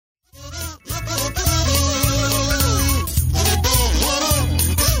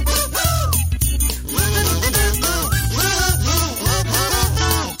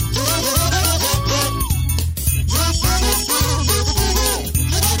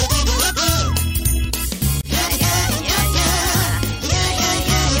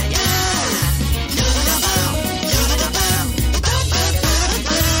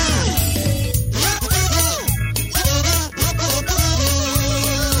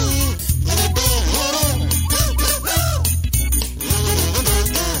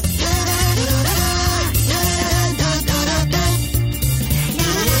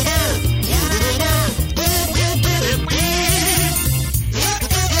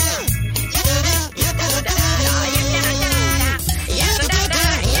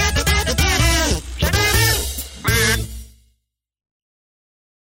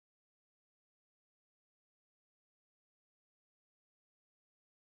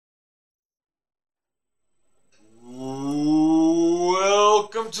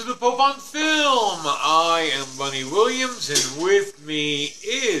welcome to the Pope on Film. I am Bunny Williams, and with me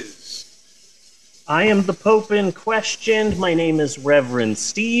is... I am the Pope in question. My name is Reverend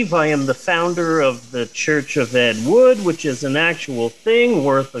Steve. I am the founder of the Church of Ed Wood, which is an actual thing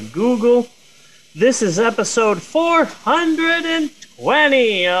worth a Google. This is episode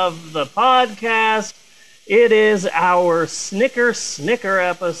 420 of the podcast. It is our Snicker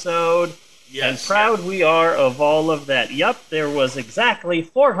episode. Yes. And proud we are of all of that. Yup, there was exactly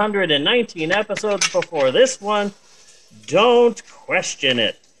 419 episodes before this one. Don't question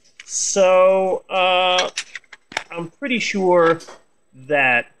it. So, I'm pretty sure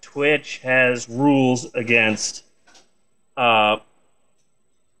that Twitch has rules against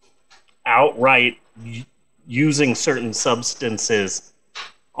outright using certain substances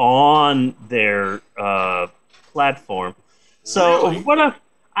on their platform. So, Really?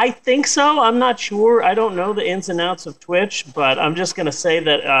 I think so. I'm not sure. I don't know the ins and outs of Twitch, but I'm just going to say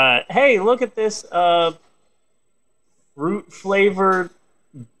that, hey, look at this fruit-flavored,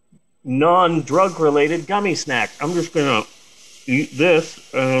 non-drug-related gummy snack. I'm just going to eat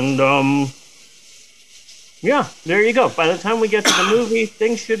this, and, yeah, there you go. By the time we get to the movie,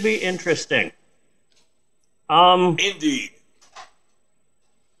 things should be interesting. Indeed.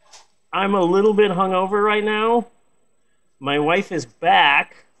 I'm a little bit hungover right now. My wife is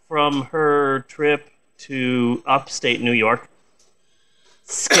back from her trip to upstate New York,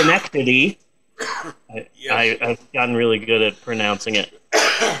 Schenectady. Yes. I've gotten really good at pronouncing it.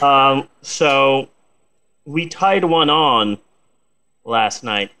 So we tied one on last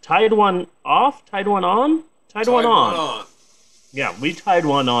night. Tied one off? Tied one on? Tied one on. Yeah, we tied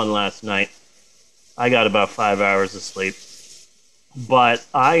one on last night. I got about 5 hours of sleep. But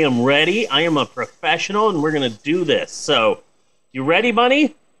I am ready. I am a professional, and we're going to do this. So, you ready,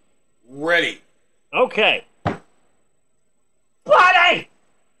 Bunny? Ready. Okay. Bunny!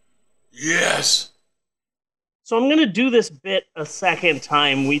 Yes. So I'm going to do this bit a second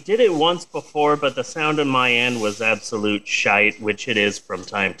time. We did it once before, but the sound on my end was absolute shite, which it is from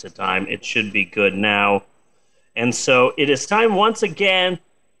time to time. It should be good now. And so it is time once again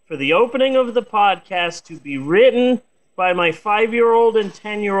for the opening of the podcast to be written by my 5-year-old and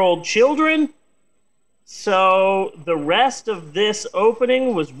 10-year-old children. So the rest of this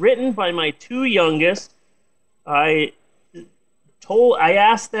opening was written by my two youngest. I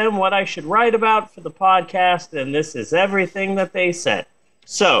asked them what I should write about for the podcast, and this is everything that they said.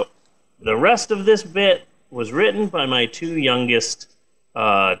 So the rest of this bit was written by my two youngest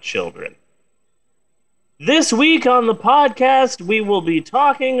children. This week on the podcast, we will be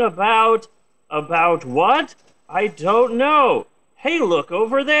talking about what? I don't know. Hey, look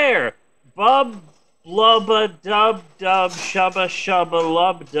over there. Bub, blubba, dub, dub, shubba, shubba,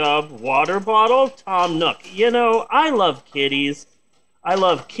 lub, dub, water bottle, Tom Nook. You know, I love kitties. I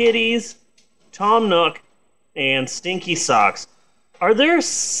love kitties, Tom Nook, and stinky socks. Are there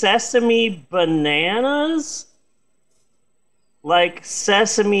sesame bananas? Like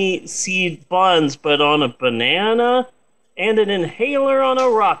sesame seed buns, but on a banana? And an inhaler on a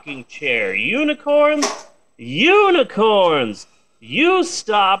rocking chair. Unicorns? Unicorns! You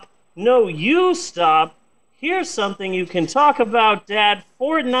stop. No, you stop. Here's something you can talk about, Dad.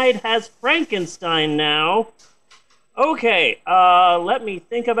 Fortnite has Frankenstein now. Okay, let me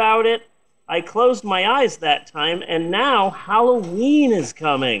think about it. I closed my eyes that time, and now Halloween is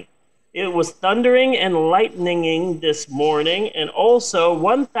coming. It was thundering and lightninging this morning, and also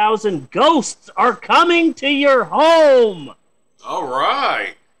 1,000 ghosts are coming to your home. All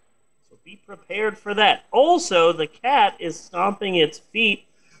right. Be prepared for that. Also, the cat is stomping its feet.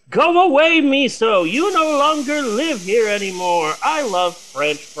 Go away, Miso. You no longer live here anymore. I love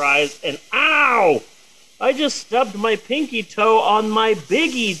French fries. And ow! I just stubbed my pinky toe on my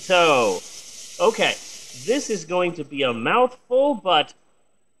biggie toe. Okay, this is going to be a mouthful, but...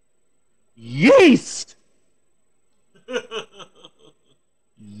 Yeast!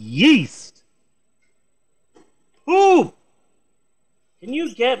 Yeast! Poop! Can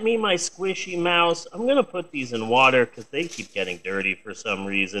you get me my squishy mouse? I'm going to put these in water because they keep getting dirty for some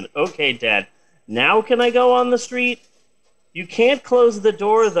reason. Okay, Dad. Now can I go on the street? You can't close the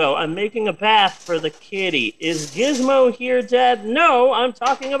door, though. I'm making a bath for the kitty. Is Gizmo here, Dad? No, I'm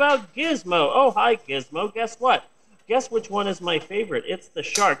talking about Gizmo. Oh, hi, Gizmo. Guess what? Guess which one is my favorite? It's the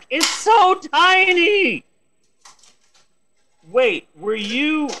shark. It's so tiny! Wait, were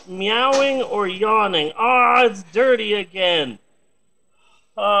you meowing or yawning? Ah, it's dirty again.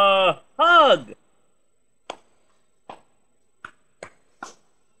 Hug!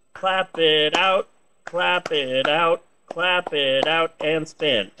 Clap it out, clap it out, clap it out, and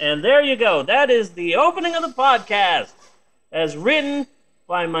spin. And there you go. That is the opening of the podcast, as written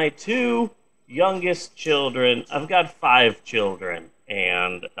by my two youngest children. I've got 5 children,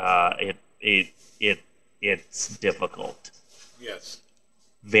 and it's difficult. Yes.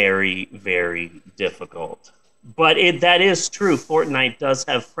 Very, very difficult. But that is true. Fortnite does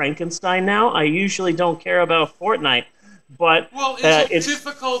have Frankenstein now. I usually don't care about Fortnite, but well, is it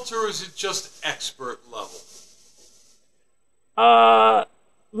difficult or is it just expert level?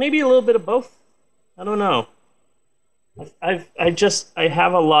 Maybe a little bit of both. I don't know. I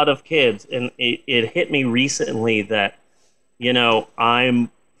have a lot of kids, and it hit me recently that, I'm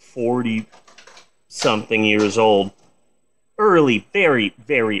 40 something years old, early, very,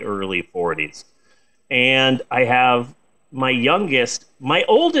 very early 40s. And I have my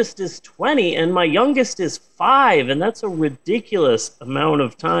oldest is 20, and my youngest is 5, and that's a ridiculous amount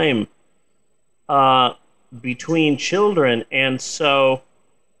of time between children. And so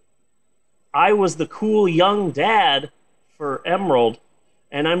I was the cool young dad for Emerald,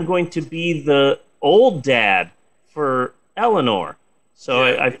 and I'm going to be the old dad for Eleanor. So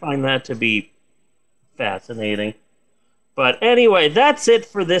I find that to be fascinating. But anyway, that's it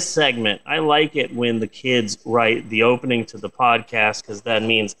for this segment. I like it when the kids write the opening to the podcast because that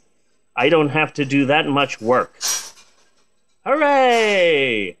means I don't have to do that much work.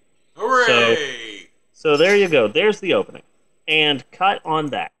 Hooray! Hooray! So there you go. There's the opening. And cut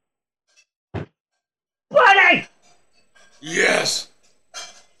on that. Buddy! Yes!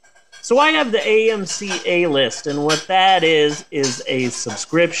 So I have the AMC A-List, and what that is a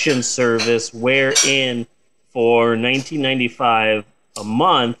subscription service wherein for $19.95 a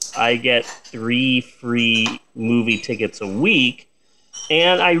month, I get 3 free movie tickets a week.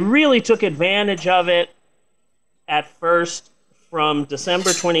 And I really took advantage of it at first. From December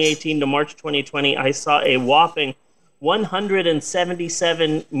 2018 to March 2020, I saw a whopping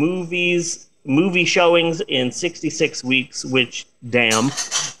 177 movie showings in 66 weeks, which, damn.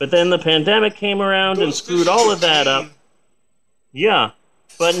 But then the pandemic came around and screwed all of that up. Yeah.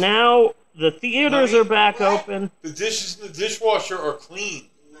 But now the theaters are back open. The dishes in the dishwasher are clean.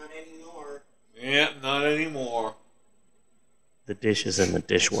 Not anymore. Yeah, not anymore. The dishes in the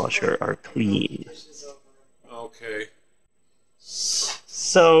dishwasher are clean. Okay.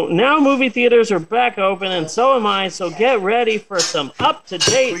 So now movie theaters are back open, and so am I. So get ready for some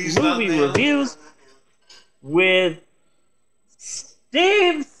up-to-date movie reviews with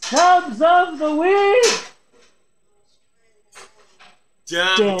Steve's Subs of the Week.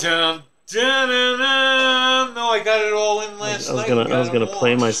 Dun, dun, dun, dun, dun. No, I got it all in last night. I was gonna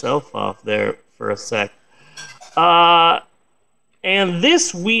play myself off there for a sec. And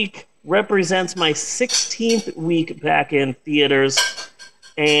this week represents my 16th week back in theaters.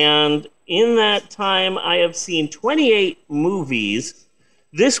 And in that time, I have seen 28 movies.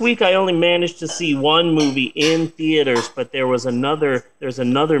 This week, I only managed to see 1 movie in theaters, but there's another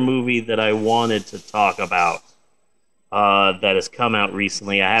movie that I wanted to talk about that has come out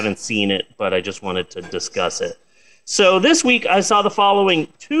recently. I haven't seen it, but I just wanted to discuss it. So this week, I saw the following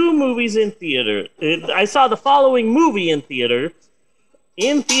 2 movies in theater. I saw the following movie in theater.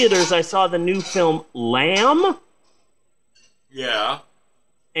 In theaters, I saw the new film Lamb. Yeah.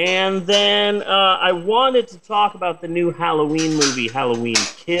 And then I wanted to talk about the new Halloween movie, Halloween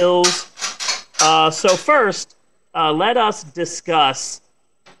Kills. So first, let us discuss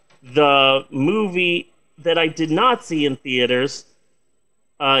the movie that I did not see in theaters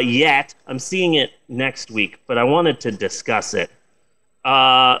yet. I'm seeing it next week, but I wanted to discuss it.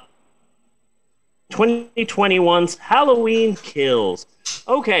 2021's Halloween Kills.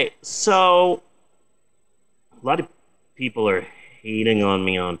 Okay, so a lot of people are hating on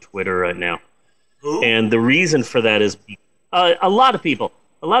me on Twitter right now. Who? And the reason for that is a lot of people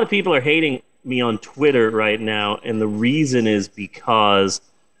are hating me on Twitter right now, and the reason is because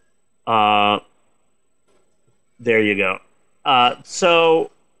there you go. So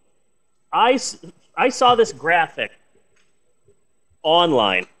I saw this graphic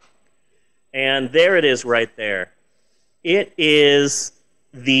online, and there it is right there. It is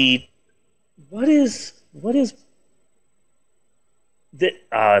what is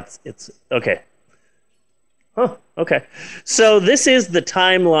it's okay. Huh, okay. So this is the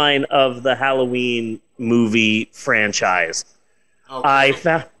timeline of the Halloween movie franchise.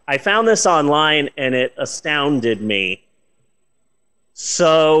 Okay. I found this online and it astounded me.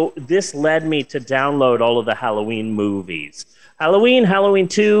 So this led me to download all of the Halloween movies. Halloween, Halloween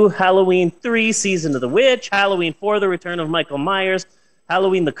 2, Halloween 3, Season of the Witch, Halloween 4, The Return of Michael Myers,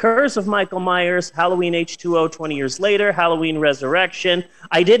 Halloween, The Curse of Michael Myers, Halloween H2O 20 Years Later, Halloween Resurrection.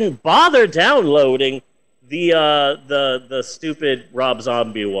 I didn't bother downloading the stupid Rob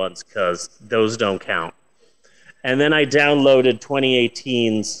Zombie ones because those don't count. And then I downloaded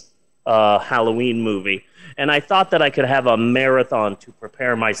 2018's Halloween movie. And I thought that I could have a marathon to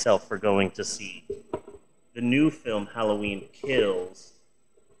prepare myself for going to see the new film, Halloween Kills.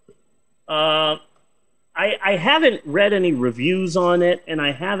 I haven't read any reviews on it, and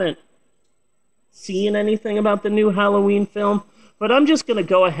I haven't seen anything about the new Halloween film, but I'm just going to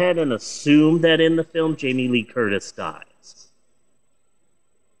go ahead and assume that in the film, Jamie Lee Curtis dies.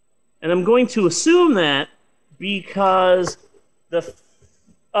 And I'm going to assume that because the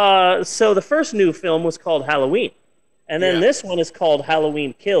first new film was called Halloween, and then this one is called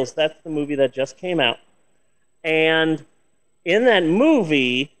Halloween Kills. That's the movie that just came out. And in that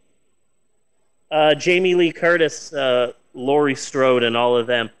movie, Jamie Lee Curtis, Laurie Strode, and all of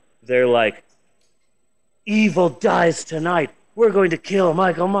them, they're like, evil dies tonight. We're going to kill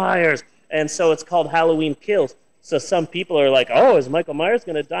Michael Myers. And so it's called Halloween Kills. So some people are like, oh, is Michael Myers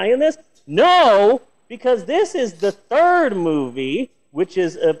going to die in this? No, because this is the third movie, which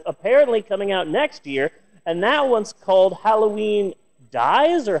is apparently coming out next year. And that one's called Halloween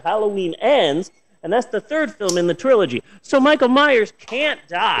Dies or Halloween Ends. And that's the third film in the trilogy. So Michael Myers can't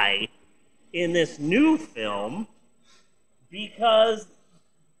die in this new film because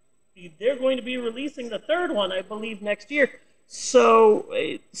they're going to be releasing the third one, I believe, next year. So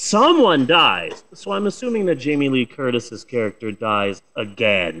someone dies. So I'm assuming that Jamie Lee Curtis's character dies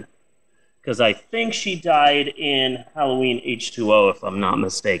again, because I think she died in Halloween H2O, if I'm not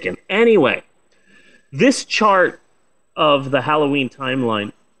mistaken. Anyway, this chart of the Halloween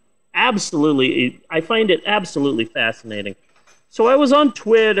timeline, I find it absolutely fascinating. So I was on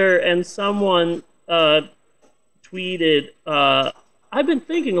Twitter, and someone tweeted, I've been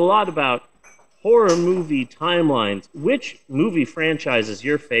thinking a lot about horror movie timelines. Which movie franchise is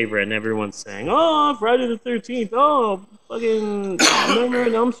your favorite? And everyone's saying, oh, Friday the 13th, oh, fucking Nightmare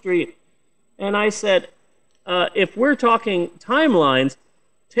on Elm Street. And I said, if we're talking timelines,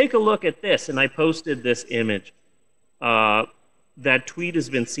 take a look at this. And I posted this image. That tweet has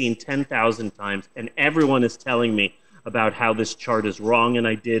been seen 10,000 times, and everyone is telling me about how this chart is wrong, and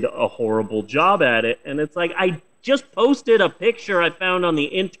I did a horrible job at it. And it's like, I just posted a picture I found on the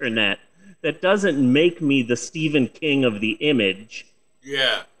internet that doesn't make me the Stephen King of the image.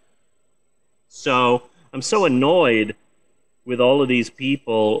 Yeah. So I'm so annoyed with all of these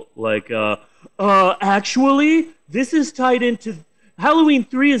people, like, actually, this is tied into... Halloween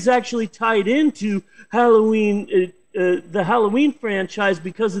 3 is actually tied into Halloween... the Halloween franchise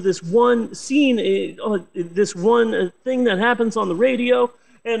because of this one scene, this one thing that happens on the radio,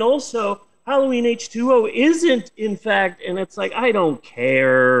 and also Halloween H2O isn't, in fact, and it's like, I don't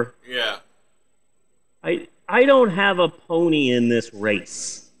care. Yeah. I don't have a pony in this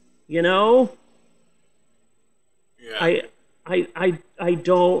race, you know? Yeah. I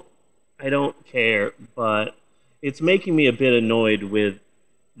don't care, but it's making me a bit annoyed with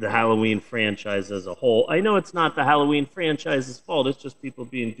the Halloween franchise as a whole. I know it's not the Halloween franchise's fault. It's just people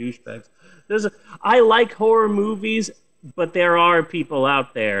being douchebags. I like horror movies, but there are people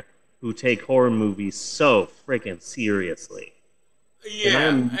out there who take horror movies so freaking seriously. Yeah,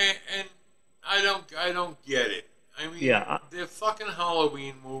 and I don't get it. I mean, yeah, the fucking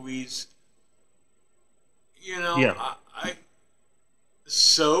Halloween movies, you know, yeah.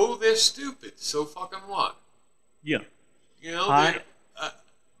 So they're stupid. So fucking what? Yeah. You know,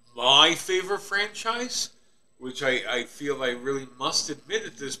 my favorite franchise, which I feel I really must admit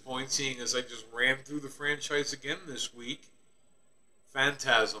at this point, seeing as I just ran through the franchise again this week,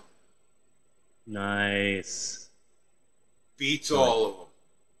 Phantasm. Nice. Beats all of them.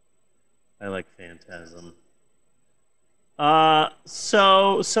 I like Phantasm.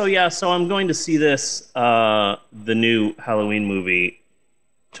 So I'm going to see this, the new Halloween movie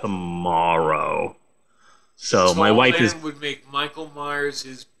tomorrow. So my wife would make Michael Myers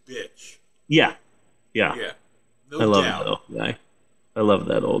his bitch. Yeah. No I love doubt. that old guy. I love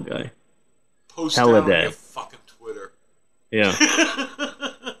that old guy. Post that on your fucking Twitter. Yeah.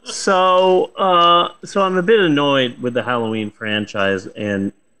 So I'm a bit annoyed with the Halloween franchise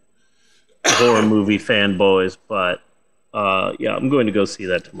and horror movie fanboys, but yeah, I'm going to go see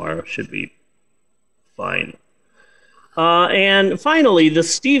that tomorrow. Should be fine. And finally, the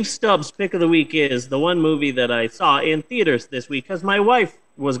Steve Stubbs pick of the week is the one movie that I saw in theaters this week because my wife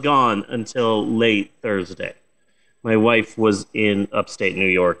was gone until late Thursday. My wife was in upstate New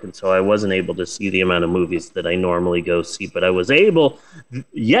York, and so I wasn't able to see the amount of movies that I normally go see. But I was able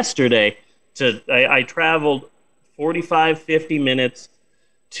yesterday I traveled 45, 50 minutes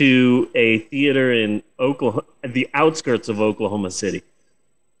to a theater in Oklahoma, the outskirts of Oklahoma City,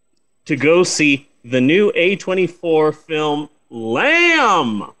 to go see the new A24 film,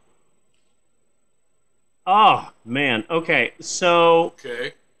 Lamb. Oh man. Okay. So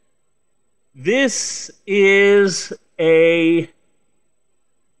Okay. this is a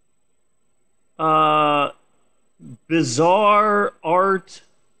uh, bizarre art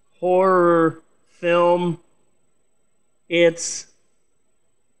horror film. It's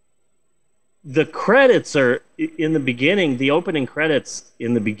the credits are in the beginning. The opening credits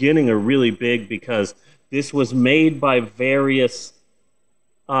in the beginning are really big because this was made by various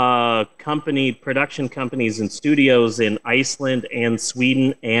production companies and studios in Iceland and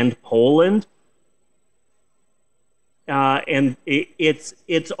Sweden and Poland.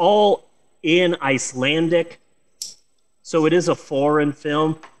 It's all in Icelandic, so it is a foreign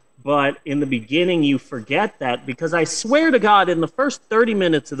film. But in the beginning, you forget that because I swear to God, in the first 30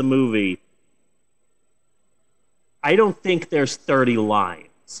 minutes of the movie, I don't think there's 30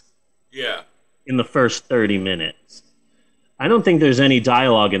 lines Yeah. in the first 30 minutes. I don't think there's any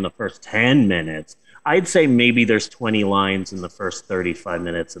dialogue in the first 10 minutes. I'd say maybe there's 20 lines in the first 35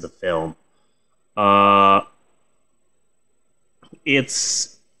 minutes of the film. Uh,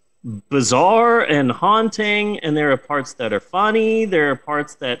 it's bizarre and haunting, and there are parts that are funny. There are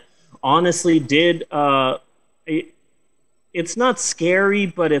parts that honestly did. It's not scary,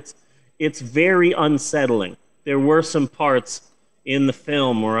 but it's very unsettling. There were some parts in the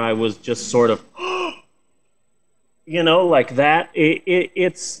film where I was just sort of, like that.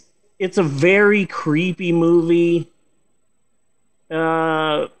 It's a very creepy movie.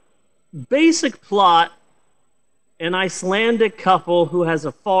 Uh, Basic plot: an Icelandic couple who has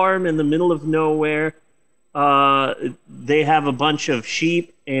a farm in the middle of nowhere. They have a bunch of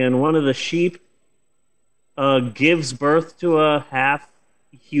sheep, and one of the sheep gives birth to a half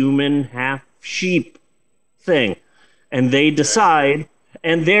human, half sheep thing, and they Okay. decide.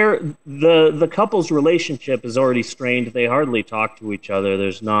 And the couple's relationship is already strained. They hardly talk to each other.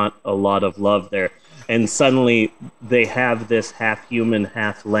 There's not a lot of love there. And suddenly they have this half human,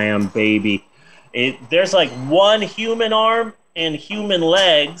 half lamb baby. There's like one human arm and human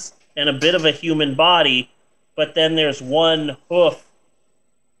legs and a bit of a human body, but then there's one hoof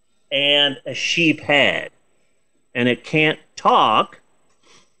and a sheep head. And it can't talk,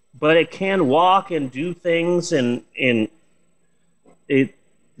 but it can walk and do things, and it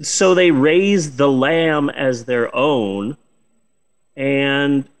so they raise the lamb as their own,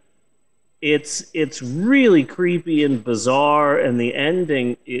 and it's really creepy and bizarre, and the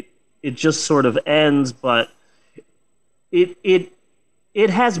ending, it just sort of ends, but it it it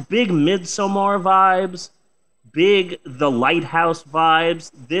has big Midsommar vibes, big The Lighthouse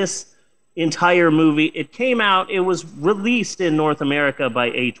vibes. This entire movie, it came out, it was released in North America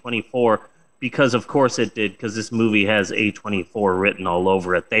by A24 because, of course, it did, because this movie has A24 written all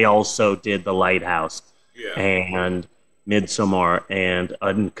over it. They also did The Lighthouse Yeah. and Midsommar and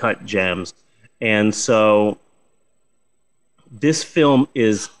Uncut Gems. And so this film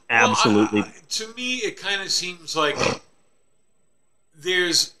is Well, absolutely. to me, it kind of seems like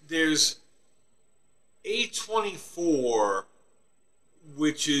there's A24,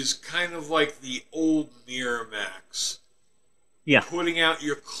 which is kind of like the old Miramax, Yeah, putting out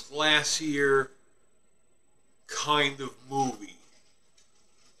your classier kind of movie.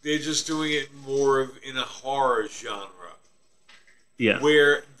 They're just doing it more of in a horror genre. yeah,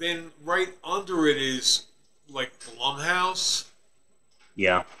 Where then right under it is like Blumhouse,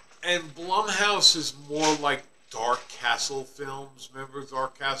 yeah, and Blumhouse is more like Dark Castle films. Remember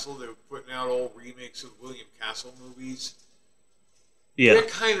Dark Castle? They were putting out all remakes of William Castle movies. yeah. They're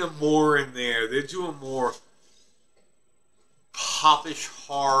kind of more in there. They're doing more popish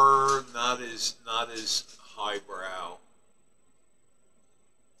horror, not as highbrow.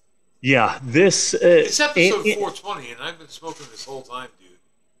 Yeah, this It's episode 420, and I've been smoking this whole time,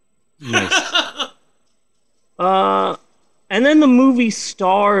 dude. nice. Uh, and then the movie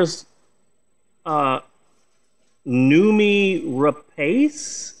stars uh, Numi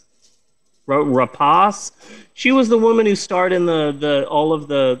Rapace. She was the woman who starred in the all of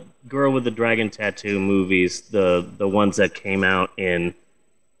the Girl with the Dragon Tattoo movies, the ones that came out in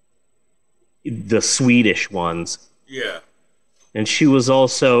the Swedish ones. Yeah. And she was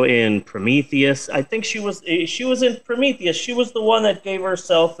also in Prometheus. I think she was in Prometheus. She was the one that gave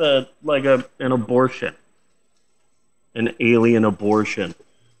herself an abortion, an alien abortion.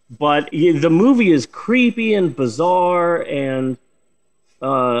 But the movie is creepy and bizarre, and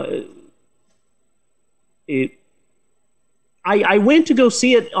uh, it. I went to go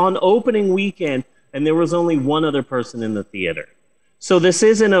see it on opening weekend, and there was only one other person in the theater. So this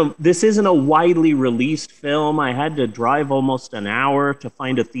isn't a widely released film. I had to drive almost an hour to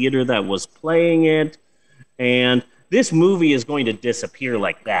find a theater that was playing it, and this movie is going to disappear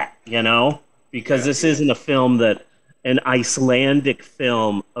like that, you know? because this isn't a film an Icelandic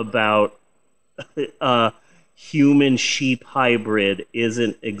film about a human sheep hybrid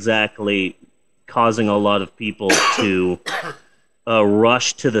isn't exactly causing a lot of people to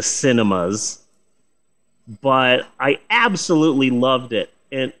rush to the cinemas. But I absolutely loved it.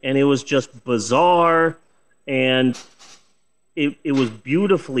 And it was just bizarre, and it was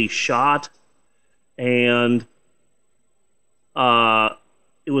beautifully shot, and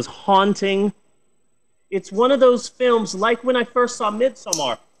it was haunting. It's one of those films, like when I first saw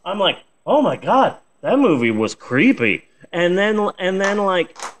Midsommar, I'm like, oh my god, that movie was creepy. And then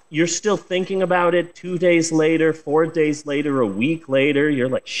like, you're still thinking about it 2 days later, 4 days later, a week later, you're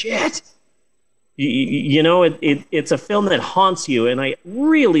like, shit. You know, it's a film that haunts you, and I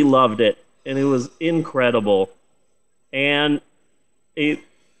really loved it, and it was incredible. And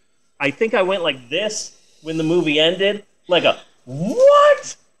I think I went like this when the movie ended, like a,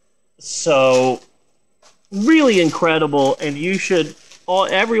 what? So, really incredible, and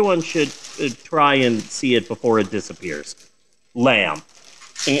everyone should try and see it before it disappears. Lamb.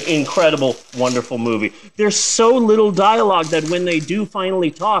 Incredible, wonderful movie. There's so little dialogue that when they do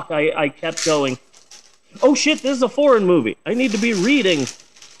finally talk, I kept going, oh shit, this is a foreign movie. I need to be reading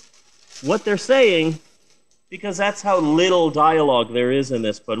what they're saying, because that's how little dialogue there is in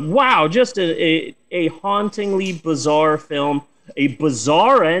this. But wow, just a hauntingly bizarre film, a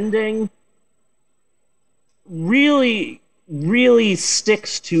bizarre ending, really, really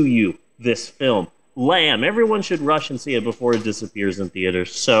sticks to you, this film. Lamb. Everyone should rush and see it before it disappears in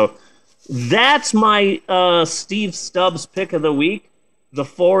theaters. So that's my Steve Stubbs pick of the week. The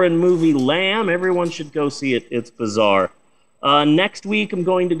foreign movie Lamb. Everyone should go see it. It's bizarre. Next week, I'm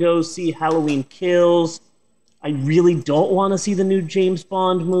going to go see Halloween Kills. I really don't want to see the new James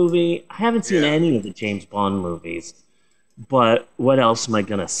Bond movie. I haven't seen any of the James Bond movies. But what else am I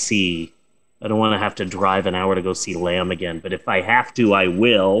going to see? I don't want to have to drive an hour to go see Lamb again. But if I have to, I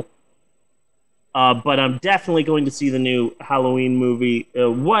will. But I'm definitely going to see the new Halloween movie.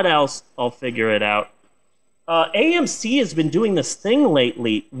 What else? I'll figure it out. AMC has been doing this thing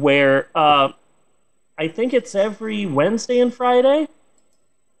lately where I think it's every Wednesday and Friday.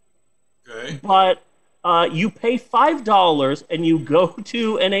 Okay. But you pay $5 and you go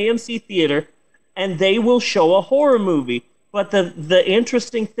to an AMC theater and they will show a horror movie. But the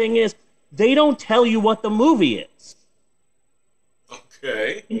interesting thing is they don't tell you what the movie is.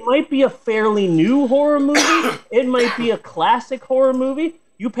 Okay. It might be a fairly new horror movie. It might be a classic horror movie.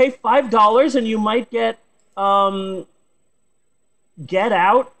 You pay $5 and you might get Get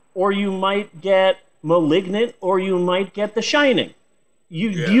Out, or you might get Malignant, or you might get The Shining.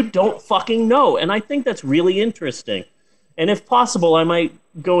 You don't fucking know. And I think that's really interesting. And if possible, I might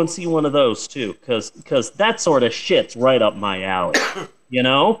go and see one of those too, because that sort of shit's right up my alley. You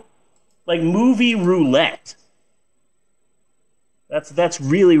know? Like movie roulette. That's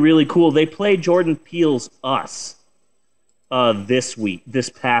really, really cool. They played Jordan Peele's Us this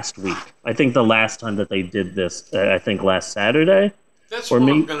past week. I think the last time that they did this, I think last Saturday. That's what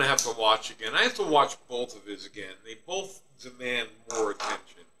I'm going to have to watch again. I have to watch both of his again. They both demand more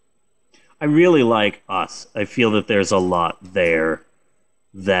attention. I really like Us. I feel that there's a lot there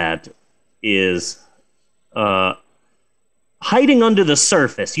that is hiding under the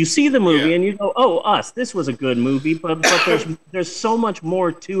surface. You see the movie and you go, "Oh, Us, this was a good movie," but there's so much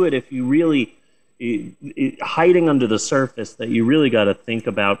more to it if you really hiding under the surface that you really got to think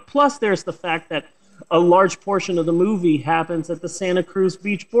about. Plus, there's the fact that a large portion of the movie happens at the Santa Cruz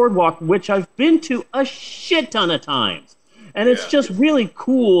Beach Boardwalk, which I've been to a shit ton of times. And it's just really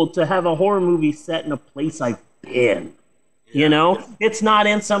cool to have a horror movie set in a place I've been. You know? It's not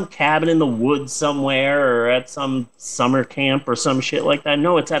in some cabin in the woods somewhere or at some summer camp or some shit like that.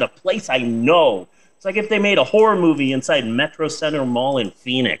 No, it's at a place I know. It's like if they made a horror movie inside Metro Center Mall in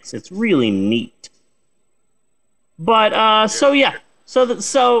Phoenix. It's really neat. But, so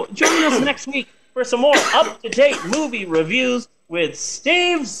join us next week for some more up-to-date movie reviews with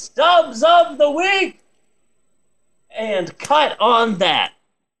Steve Stubbs of the Week. And cut on that.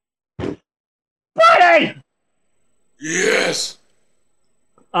 Buddy! Yes!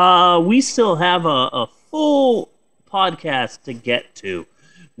 We still have a full podcast to get to.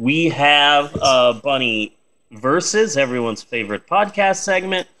 We have Bunny Versus, everyone's favorite podcast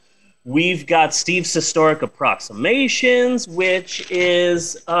segment. We've got Steve's Historic Approximations, which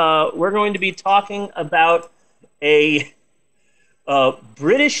is, we're going to be talking about a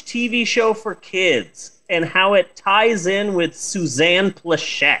British TV show for kids and how it ties in with Suzanne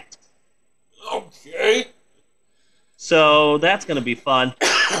Pleshette. Okay. So that's going to be fun.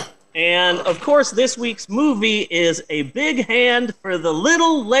 And, of course, this week's movie is A Big Hand for the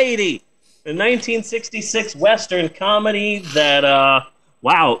Little Lady. A 1966 Western comedy that,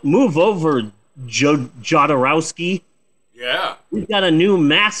 wow, move over, Jodorowsky. Yeah. We've got a new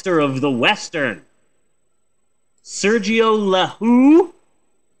master of the Western. Sergio Lehoux.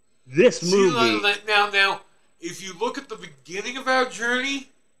 This movie. Now, if you look at the beginning of our journey,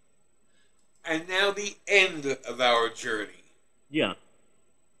 and now the end of our journey. Yeah.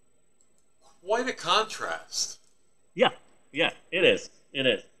 Quite a contrast. Yeah, it is. It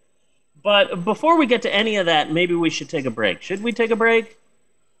is. But before we get to any of that, maybe we should take a break. Should we take a break?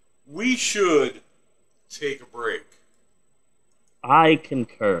 We should take a break. I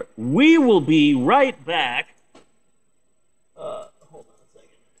concur. We will be right back. Hold on a second.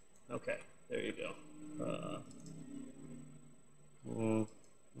 Okay, there you go.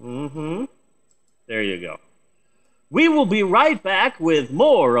 There you go. We will be right back with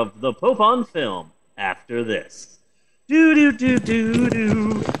more of the Pope on Film after this. Do do do do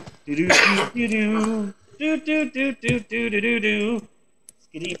do do do do do do do do do do do do do.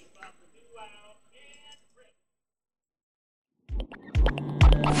 Skitty.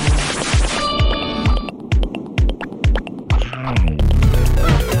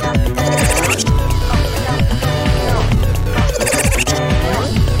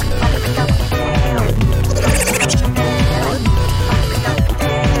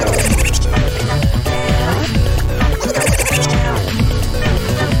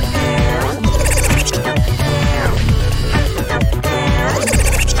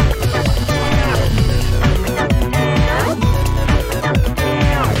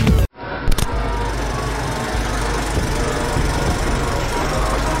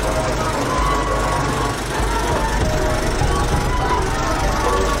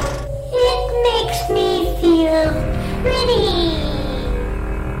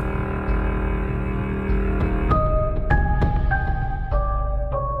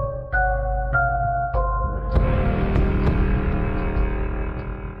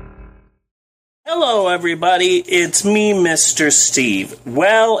 Hello, everybody. It's me, Mr. Steve.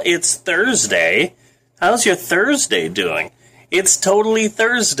 Well, it's Thursday. How's your Thursday doing? It's totally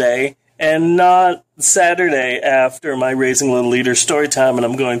Thursday and not Saturday after my Raising Little Leader story time, and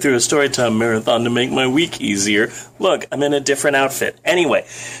I'm going through a story time marathon to make my week easier. Look, I'm in a different outfit. Anyway,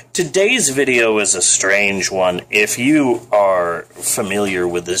 today's video is a strange one. If you are familiar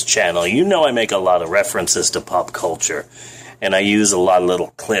with this channel, you know I make a lot of references to pop culture, and I use a lot of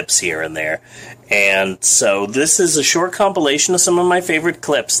little clips here and there. And so this is a short compilation of some of my favorite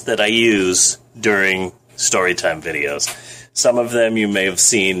clips that I use during storytime videos. Some of them you may have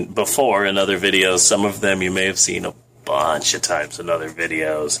seen before in other videos. Some of them you may have seen a bunch of times in other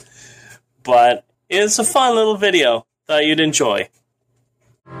videos. But it's a fun little video. Thought you'd enjoy.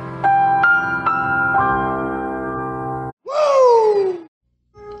 Woo!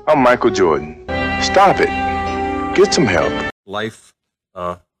 I'm Michael Jordan. Stop it. Get some help. Life,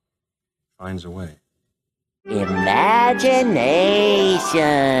 finds a way.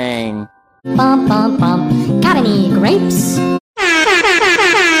 Imagination. Bum, bum, bum. Got any grapes?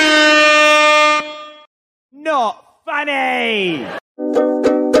 Not funny!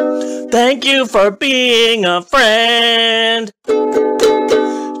 Thank you for being a friend.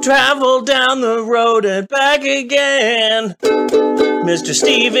 Travel down the road and back again. Mr.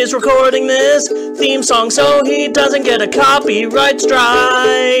 Steve is recording this theme song so he doesn't get a copyright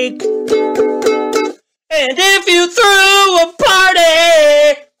strike. And if you threw a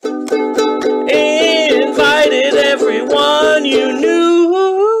party, invited everyone you knew,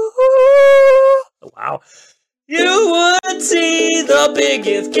 wow, you would see the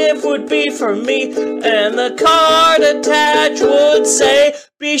biggest gift would be for me, and the card attached would say,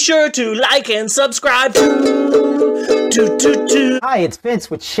 be sure to like and subscribe to. Hi, it's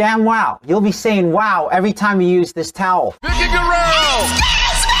Vince with Sham Wow. You'll be saying wow every time you use this towel. Vicky Guerrero!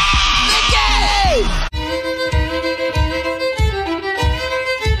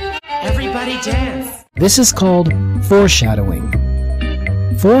 Everybody dance. This is called foreshadowing.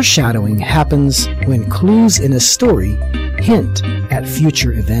 Foreshadowing happens when clues in a story hint at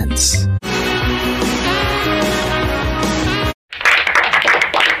future events.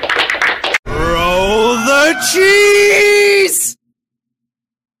 Roll the cheese!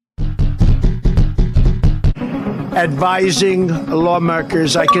 Advising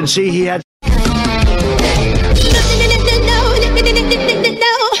lawmakers, I can see he had...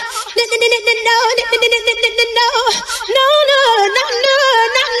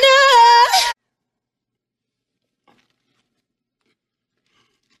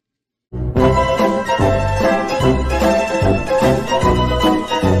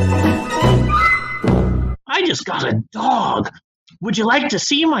 I just got a dog. Would you like to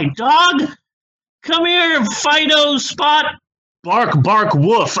see my dog? Come here, Fido Spot. Bark, bark,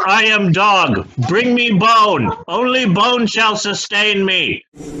 woof, I am dog. Bring me bone. Only bone shall sustain me.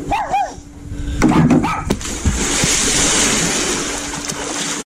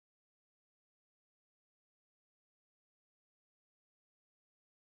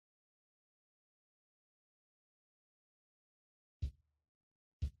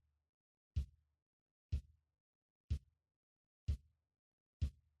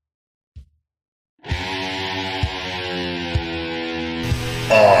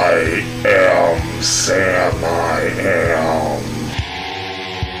 I am Sam, I am.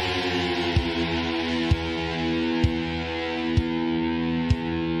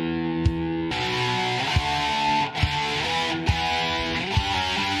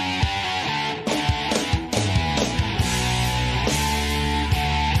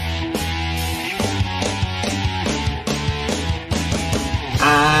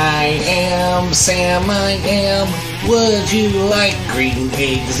 I am Sam, I am. Would you like green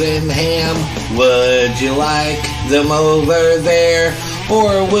eggs and ham? Would you like them over there?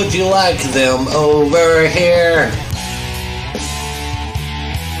 Or would you like them over here?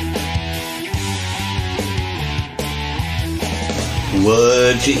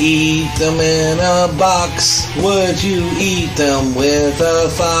 Would you eat them in a box? Would you eat them with a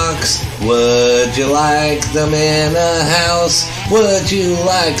fox? Would you like them in a house? Would you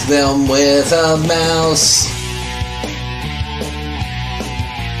like them with a mouse?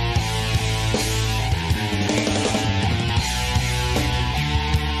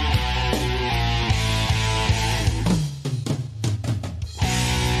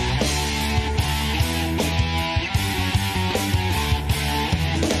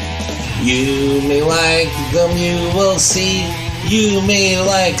 You may like them, you will see. You may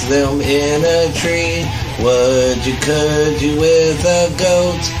like them in a tree. Would you, could you with a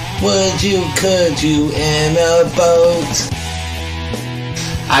goat? Would you, could you in a boat?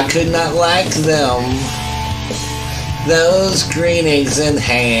 I could not like them, those green eggs and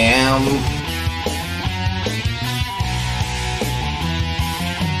ham.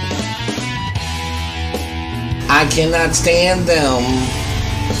 I cannot stand them,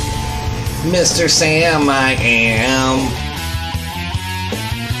 Mr. Sam, I am.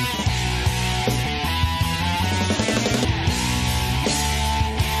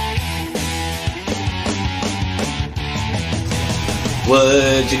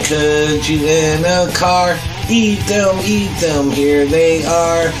 Would you, could you in a car? Eat them, here they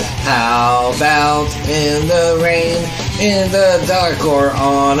are. How about in the rain, in the dark, or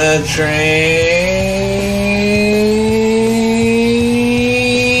on a train?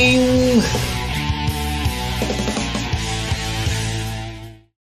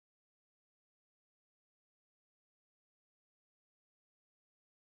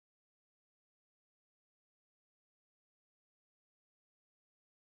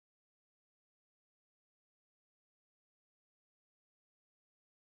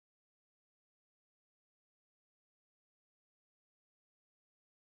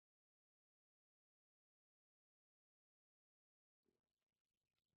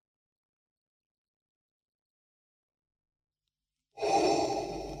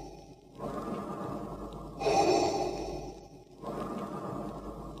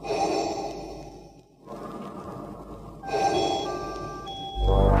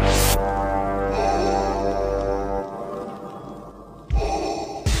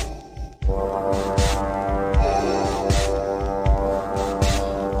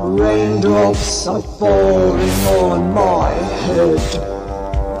 Raindrops are falling on my head,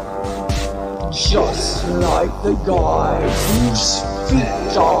 just like the guy whose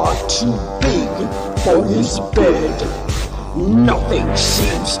feet are too big for his bed. Nothing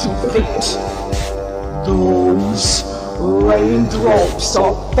seems to fit. Those raindrops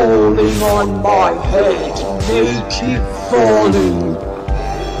are falling on my head. They keep falling.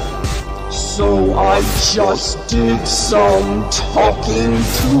 So I just did some talking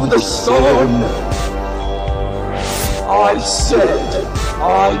to the sun. I said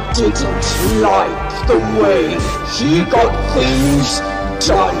I didn't like the way he got things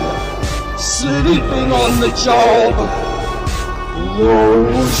done, sleeping on the job.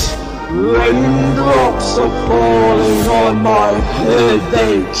 Those raindrops are falling on my head,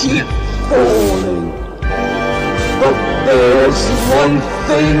 they keep falling. But there's one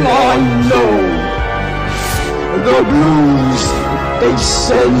thing I know. The blues they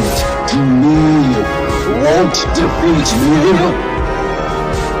send to me won't defeat me.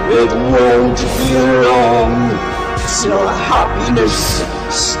 It won't be long till happiness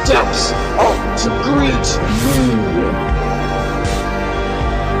steps up to greet me.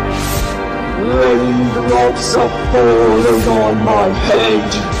 Raindrops are falling on my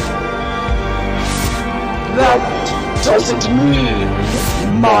head. That doesn't mean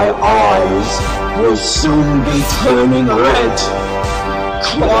my eyes will soon be turning red.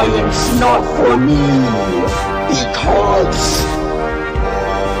 Crying's not for me, because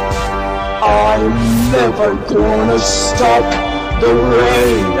I'm never gonna stop the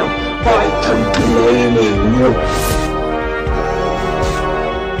rain by complaining.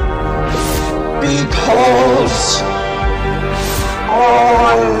 Because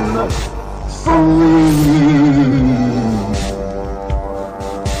I'm free.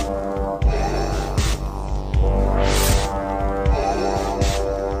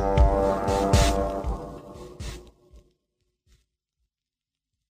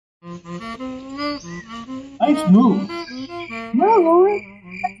 Nice move. No, Lord.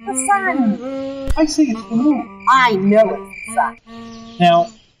 It's the sun. I say it's the moon. I know it's the sun. Now,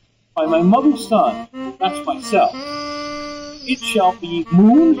 by my mother's son, that's myself, it shall be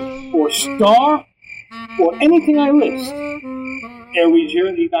moon or star or anything I list. Ere we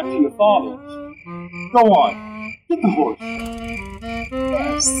journey back to your father's. Go on, get the horse.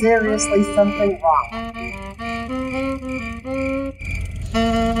 There's seriously something wrong.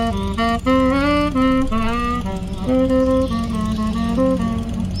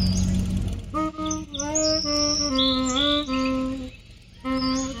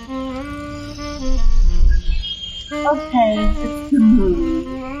 Okay, it's the moon.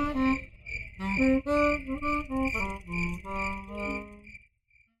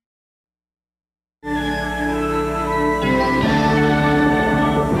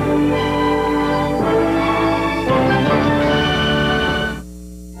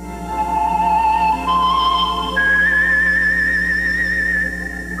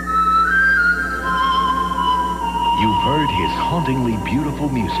 You've heard his hauntingly beautiful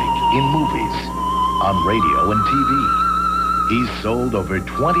music in movies, on radio and TV. He's sold over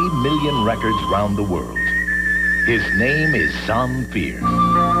 20 million records round the world. His name is Zamfir,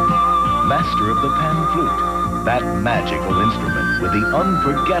 master of the pan flute, that magical instrument with the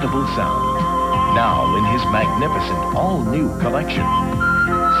unforgettable sound. Now in his magnificent all-new collection,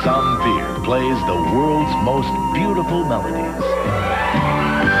 Zamfir plays the world's most beautiful melodies.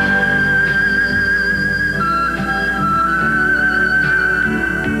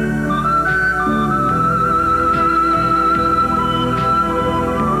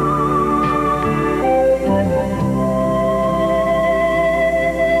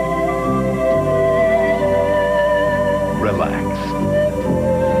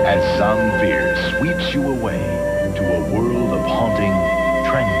 Zamfir sweeps you away to a world of haunting,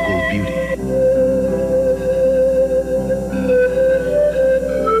 tranquil beauty.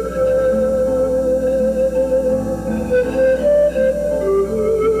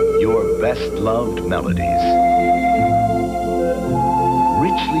 Your best-loved melodies.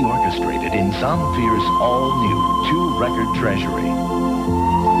 Richly orchestrated in Zamfir's all-new two-record treasury.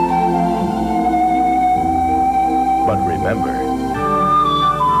 But remember,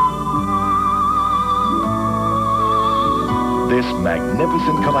 this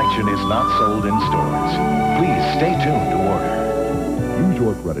magnificent collection is not sold in stores. Please stay tuned to order. Use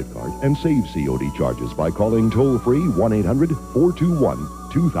your credit card and save COD charges by calling toll-free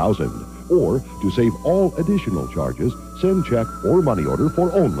 1-800-421-2000. Or, to save all additional charges, send check or money order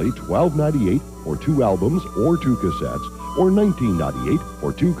for only $12.98 for 2 albums or 2 cassettes, or $19.98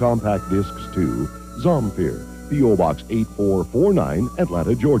 for 2 compact discs to Zamfir, P.O. Box 8449,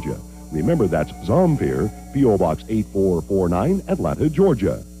 Atlanta, Georgia. Remember, that's Zamfir, P.O. Box 8449, Atlanta,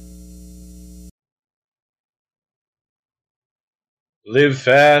 Georgia. Live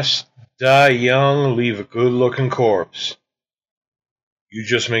fast, die young, leave a good-looking corpse. You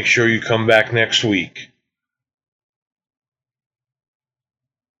just make sure you come back next week.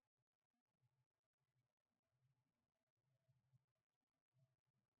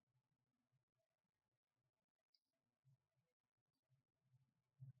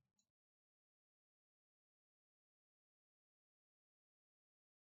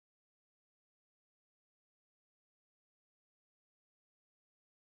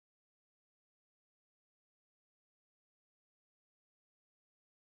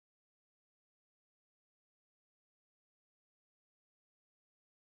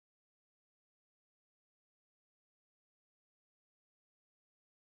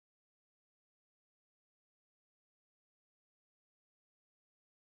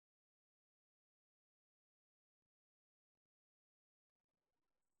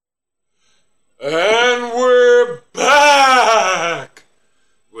 And we're back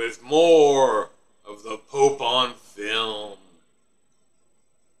with more of the Pope on Film.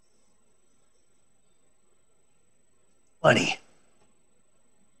 Bunny.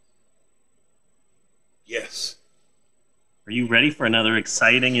 Yes. Are you ready for another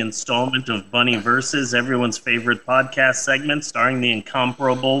exciting installment of Bunny Versus, everyone's favorite podcast segment, starring the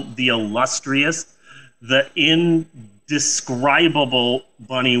incomparable, the illustrious, the indescribable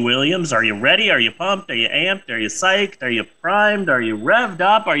Bunny Williams? Are you ready? Are you pumped? Are you amped? Are you psyched? Are you primed? Are you revved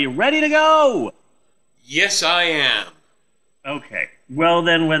up? Are you ready to go? Yes, I am. Okay. Well,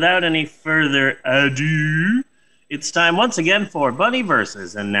 then, without any further ado, it's time once again for Bunny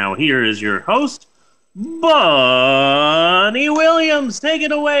Versus. And now here is your host, Bunny Williams. Take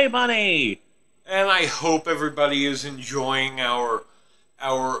it away, Bunny. And I hope everybody is enjoying our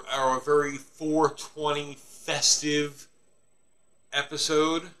very 420 festive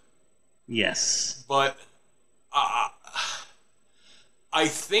episode. Yes. But I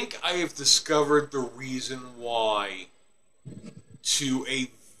think I have discovered the reason why to a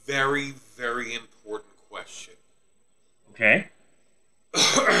very, very important question. Okay.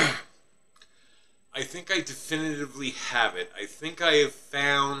 I think I definitively have it. I think I have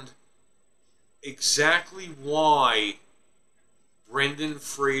found exactly why Brendan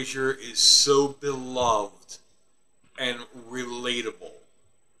Fraser is so beloved and relatable.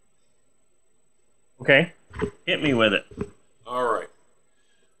 Okay. Hit me with it. All right.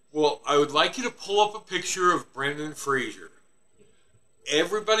 Well, I would like you to pull up a picture of Brendan Fraser.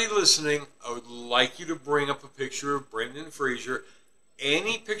 Everybody listening, I would like you to bring up a picture of Brendan Fraser.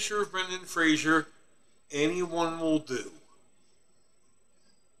 Any picture of Brendan Fraser, anyone will do.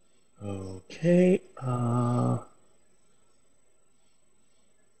 Okay.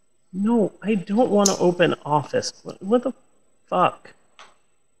 No, I don't want to open Office. What the fuck?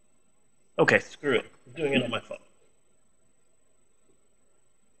 Okay, screw it. I'm doing it on my phone.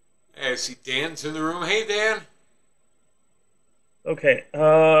 Hey, I see Dan's in the room. Hey, Dan. Okay,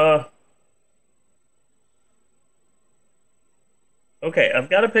 okay, I've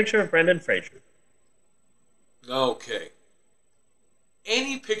got a picture of Brendan Fraser. Okay.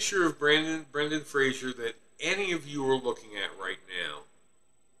 Any picture of Brendan Fraser that any of you are looking at right now,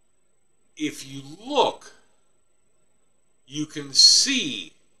 if you look, you can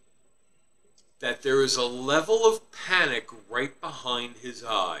see that there is a level of panic right behind his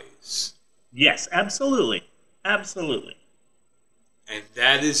eyes. Yes, absolutely. Absolutely. And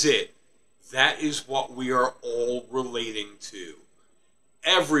that is it. That is what we are all relating to.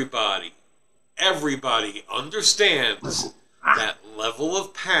 Everybody understands that level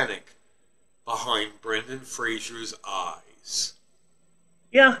of panic behind Brendan Fraser's eyes.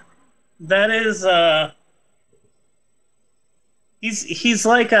 Yeah, that is, he's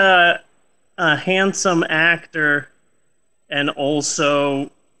like a handsome actor and also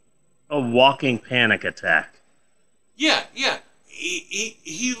a walking panic attack. Yeah.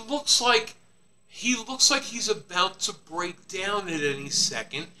 He looks like he's about to break down at any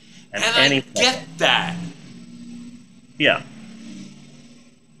second, and I get that. Yeah.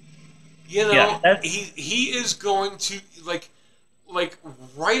 You know, he is going to like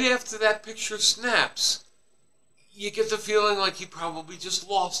right after that picture snaps, you get the feeling like he probably just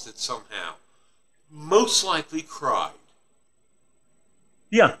lost it somehow. Most likely cried.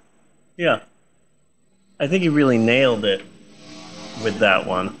 Yeah. I think he really nailed it with that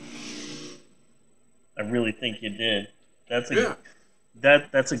one. I really think you did. That's a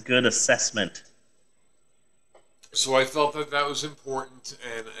good assessment. So I felt that was important,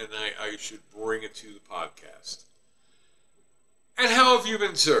 and I should bring it to the podcast. And how have you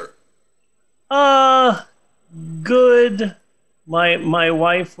been, sir? Good. My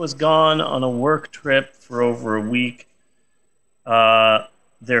wife was gone on a work trip for over a week.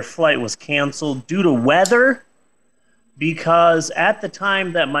 Their flight was canceled due to weather, because at the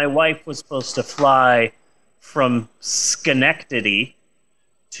time that my wife was supposed to fly from Schenectady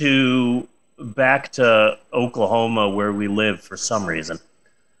back to Oklahoma, where we live for some reason,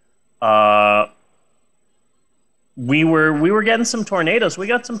 we were getting some tornadoes. We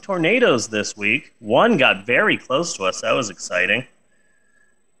got some tornadoes this week. One got very close to us. That was exciting.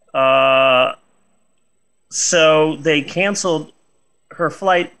 So they canceled her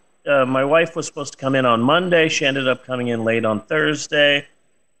flight. My wife was supposed to come in on Monday. She ended up coming in late on Thursday.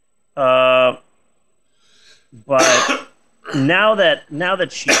 But now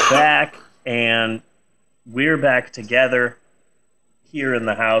that she's back and we're back together here in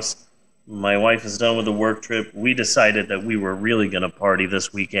the house, my wife is done with the work trip. We decided that we were really going to party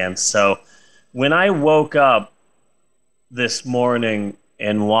this weekend. So when I woke up this morning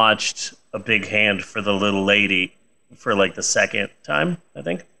and watched A Big Hand for the Little Lady for like the second time, I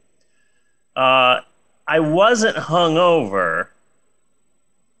think, I wasn't hungover.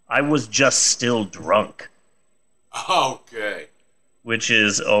 I was just still drunk. Okay. which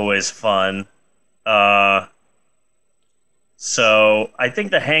is always fun. So I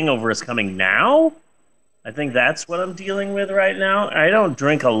think the hangover is coming now. I think that's what I'm dealing with right now. I don't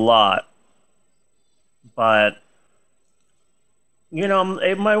drink a lot, but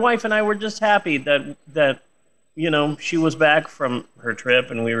my wife and I were just happy that she was back from her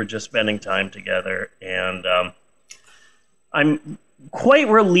trip and we were just spending time together. And I'm quite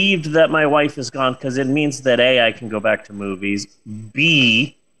relieved that my wife is gone because it means that A, I can go back to movies.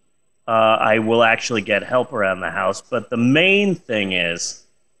 B, I will actually get help around the house. But the main thing is,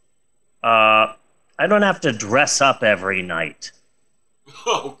 I don't have to dress up every night.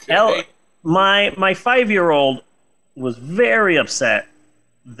 Okay. My 5-year-old was very upset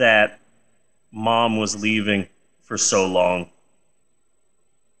that Mom was leaving for so long.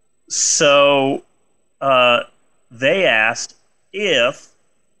 So they asked if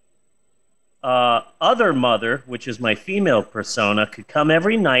other mother, which is my female persona, could come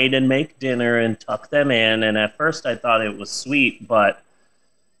every night and make dinner and tuck them in. And at first I thought it was sweet, but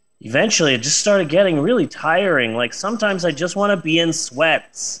eventually it just started getting really tiring. Like sometimes I just want to be in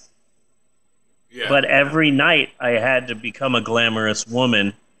sweats. Yeah. But every night I had to become a glamorous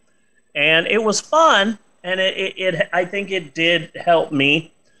woman. And it was fun. And it I think it did help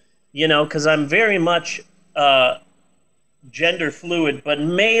me, because I'm very much gender fluid, but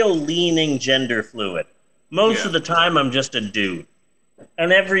male-leaning gender fluid. Most of the time, I'm just a dude.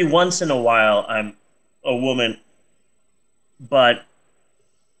 And every once in a while, I'm a woman. But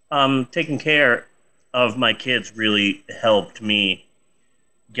taking care of my kids really helped me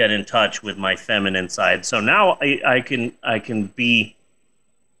get in touch with my feminine side. So now I can be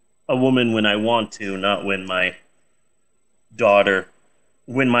a woman when I want to, not when my daughter,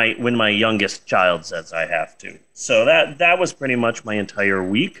 when my youngest child says I have to. So that was pretty much my entire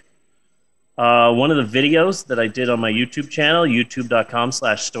week. One of the videos that I did on my YouTube channel,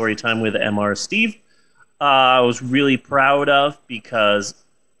 youtube.com/storytimewithmrsteve, I was really proud of because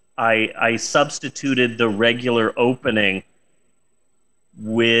I substituted the regular opening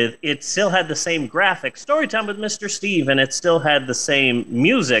with, it still had the same graphic, Storytime with Mr. Steve, and it still had the same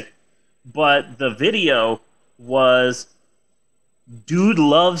music, but the video was Dude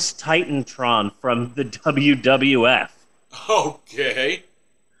Loves Titantron from the WWF. Okay.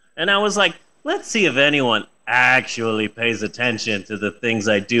 And I was like, let's see if anyone actually pays attention to the things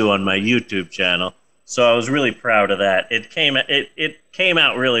I do on my YouTube channel. So I was really proud of that. It came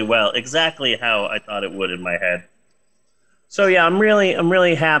out really well, exactly how I thought it would in my head. So yeah, I'm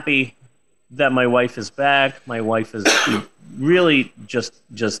really happy that my wife is back. My wife is really just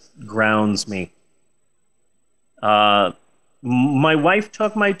grounds me. My wife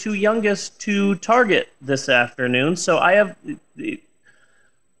took my two youngest to Target this afternoon, so I have,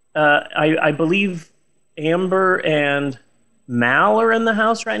 I believe Amber and Mal are in the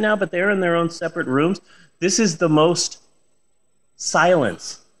house right now, but they're in their own separate rooms. This is the most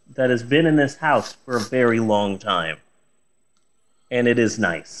silence that has been in this house for a very long time. And it is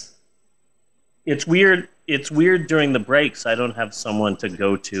nice. It's weird during the breaks. I don't have someone to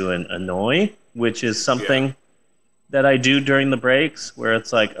go to and annoy, which is something that I do during the breaks, where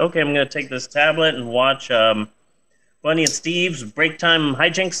it's like, okay, I'm going to take this tablet and watch Bunny and Steve's Break Time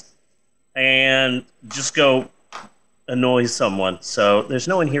Hijinks and just go annoy someone. So there's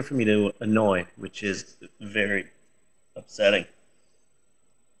no one here for me to annoy, which is very upsetting.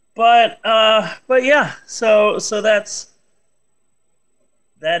 But yeah, so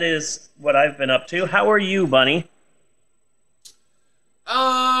that is what I've been up to. How are you, Bunny?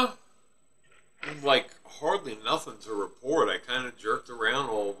 Like hardly nothing to report. I kind of jerked around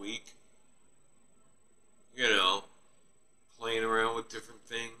all week. Playing around with different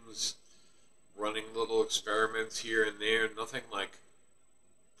things, running little experiments here and there. Nothing like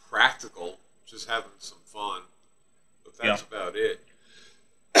practical, just having some fun. But that's about it.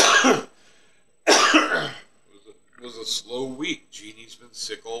 It was a slow week. Jeannie's been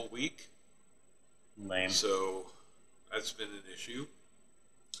sick all week. Lame. So that's been an issue.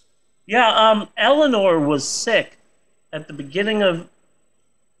 Yeah, Eleanor was sick at the beginning of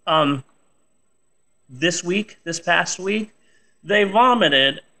this past week. They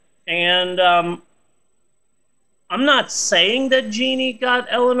vomited, and I'm not saying that Jeannie got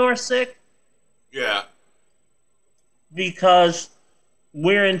Eleanor sick. Yeah. Because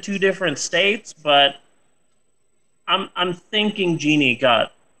we're in two different states, but I'm thinking Jeannie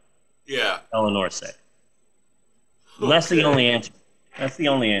got Eleanor sick. Okay. That's the only answer. That's the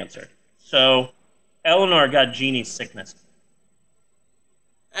only answer. So Eleanor got Jeannie's sickness.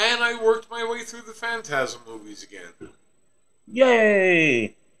 And I worked my way through the Phantasm movies again.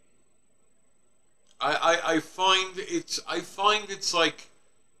 Yay! I find it's like,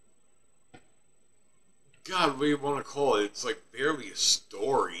 God, what do you want to call it? It's like barely a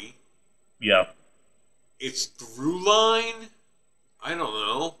story. Yeah. It's through line. I don't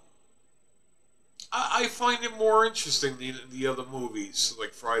know. I find it more interesting than the other movies,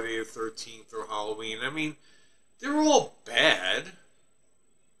 like Friday the 13th or Halloween. I mean, they're all bad.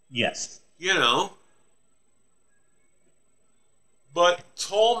 Yes. You know. But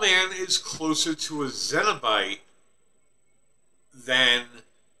Tall Man is closer to a Cenobite than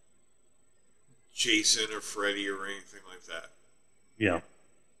Jason or Freddy or anything like that. Yeah.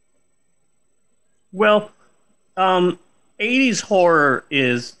 Well, 80s horror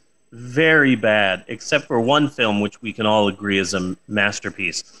is very bad, except for one film which we can all agree is a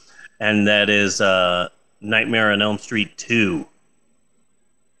masterpiece, and that is Nightmare on Elm Street 2.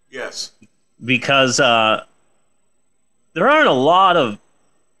 Yes. Because there aren't a lot of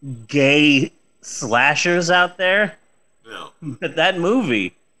gay slashers out there. No. But that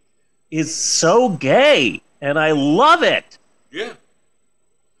movie is so gay, and I love it. Yeah.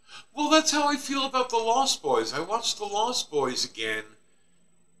 Well, that's how I feel about The Lost Boys. I watched The Lost Boys again,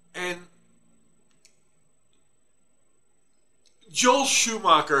 and Joel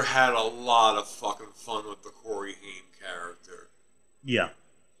Schumacher had a lot of fucking fun with the Corey Haim character. Yeah.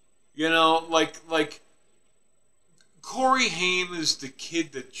 You know, like Corey Haim is the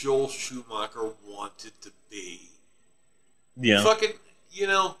kid that Joel Schumacher wanted to be. Yeah. Fucking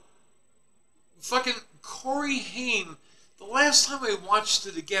Corey Haim, the last time I watched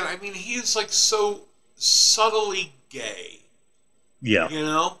it again, I mean, he is like so subtly gay. Yeah. You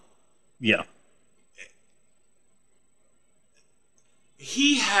know? Yeah.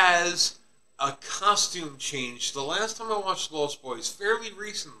 He has a costume change. The last time I watched Lost Boys, fairly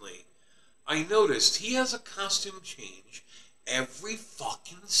recently, I noticed he has a costume change every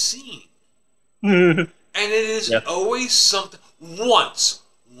fucking scene. And it is always something.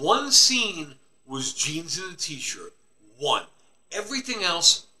 One scene was jeans and a t-shirt. One. Everything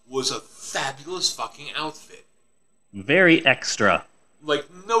else was a fabulous fucking outfit. Very extra. Like,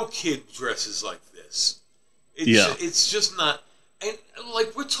 no kid dresses like this. It's just not... And,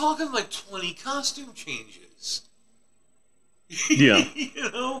 like, we're talking like 20 costume changes. Yeah.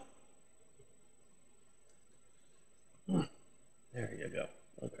 You know? There you go.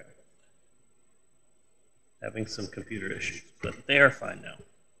 Okay. Having some computer issues, but they are fine now.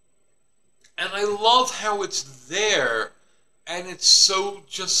 And I love how it's there, and it's so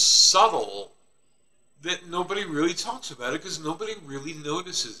just subtle that nobody really talks about it because nobody really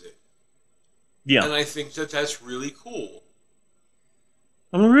notices it. Yeah. And I think that that's really cool.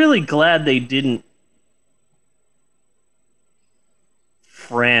 I'm really glad they didn't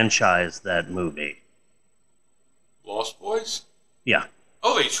franchise that movie. Lost Boys? Yeah.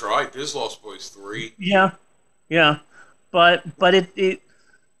 Oh, they tried. There's Lost Boys 3. Yeah. Yeah. But it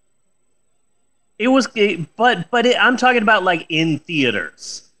was, I'm talking about like in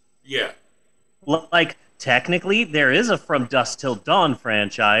theaters. Yeah. Like, technically, there is a From Dusk Till Dawn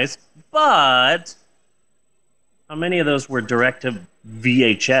franchise, but how many of those were direct to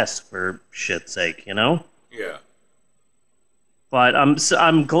VHS, for shit's sake, you know? Yeah. But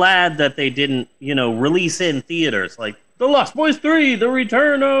I'm glad that they didn't, release in theaters. Like, The Lost Boys 3, The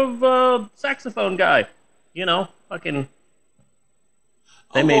Return of Saxophone Guy. Fucking...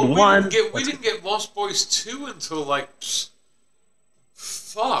 They made one. We didn't get Lost Boys 2 until, like,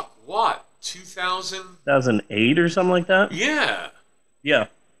 what? 2008 or something like that? Yeah. Yeah.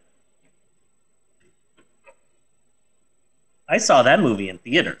 I saw that movie in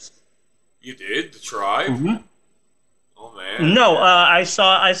theaters. You did? The Tribe? Mm-hmm. Oh, man. No, I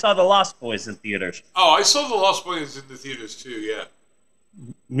saw The Lost Boys in theaters. Oh, I saw The Lost Boys in the theaters, too, yeah.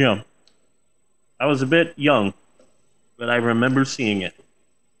 Yeah. I was a bit young, but I remember seeing it.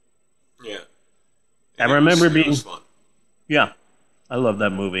 Yeah. I remember being... It was fun. Yeah. I love that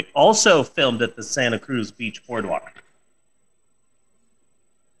movie. Also filmed at the Santa Cruz Beach Boardwalk.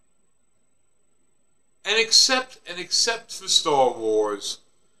 And except for Star Wars,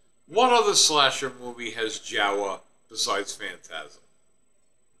 what other slasher movie has Jawa besides Phantasm?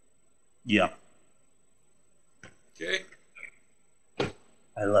 Yeah. Okay.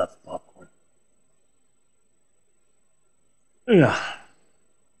 I love popcorn. Yeah.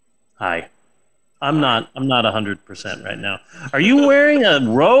 Hi. I'm not 100% right now. Are you wearing a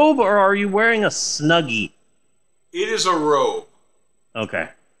robe or are you wearing a Snuggie? It is a robe. Okay.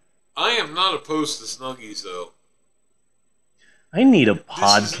 I am not opposed to Snuggies, though. I need a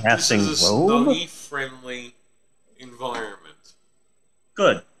podcasting this is a robe. Snuggie-friendly environment.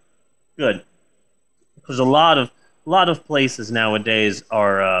 Good. Because a lot of places nowadays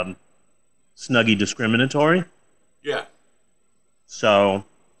are snuggy discriminatory. Yeah. So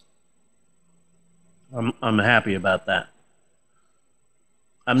I'm happy about that.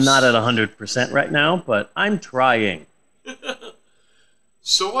 I'm not at 100% right now, but I'm trying.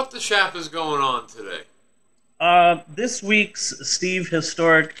 So what the chap is going on today? This week's Steve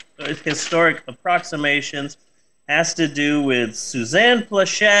historic approximations has to do with Suzanne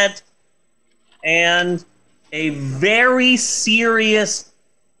Plachette and a very serious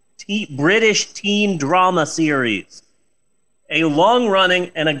British teen drama series. A long-running,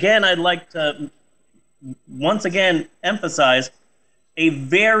 and again, I'd like to once again emphasize, a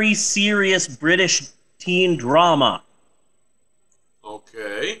very serious British teen drama.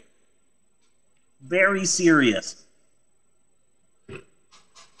 Okay. Very serious.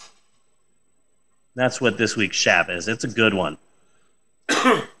 That's what this week's Shap is. It's a good one.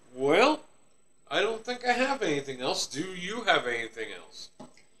 Well, I don't think I have anything else. Do you have anything else?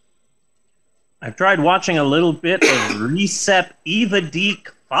 I've tried watching a little bit of Recep Evadik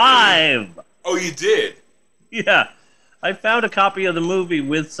 5. Oh, you did? Yeah. I found a copy of the movie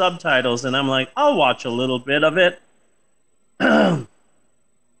with subtitles, and I'm like, I'll watch a little bit of it.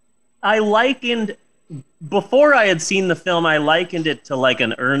 I likened, before I had seen the film, I likened it to like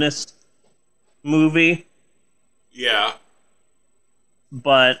an Ernest movie. Yeah.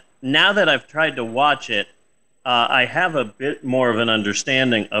 But now that I've tried to watch it, I have a bit more of an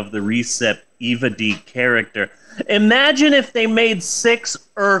understanding of the Recep Evadik character. Imagine if they made 6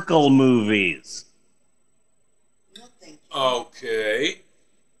 Urkel movies. Okay.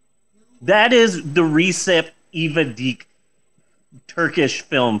 That is the Recep Evadik Turkish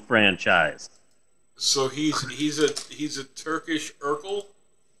film franchise. So he's a Turkish Urkel?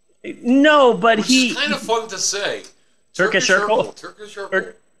 No, but Which is kind of fun to say. Turkish Urkel? Turkish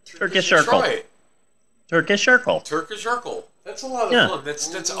Urkel. Turkish Urkel. Try it. Turkish Urkel. Turkish Urkel. That's a lot of fun.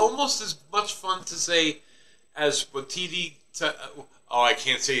 That's almost as much fun to say as Watiti. Oh, I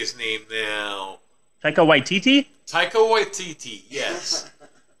can't say his name now. Taika Waititi? Taika Waititi, yes.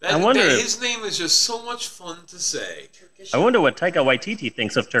 His name is just so much fun to say. I wonder what Taika Waititi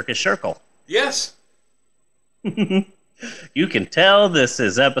thinks of Turkish Urkel. Yes. You can tell this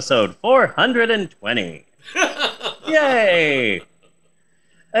is episode 420. Yay!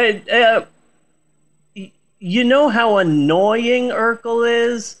 You know how annoying Urkel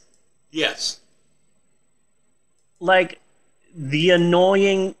is? Yes. Like, the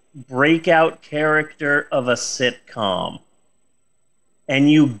annoying breakout character of a sitcom. And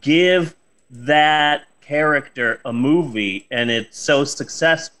you give that character a movie, and it's so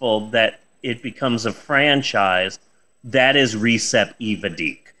successful that it becomes a franchise. That is Recep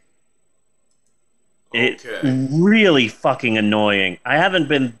Evadik. It's really fucking annoying. I haven't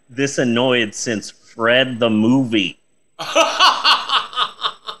been this annoyed since Fred the movie.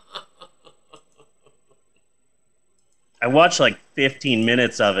 I watched like 15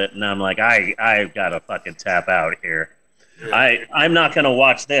 minutes of it, and I'm like, I gotta fucking tap out here. I'm not gonna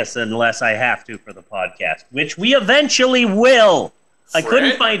watch this unless I have to for the podcast, which we eventually will. Fred? I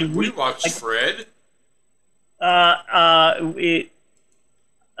couldn't find. We watched Fred. Recep.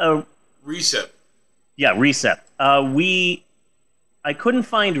 Yeah, Recep. I couldn't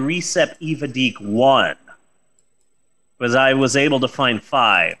find Recep Evadik 1, because I was able to find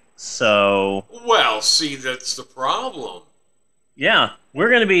 5. So. Well, see, that's the problem. Yeah, we're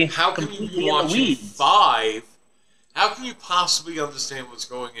going to be. How can you be watching 5? How can you possibly understand what's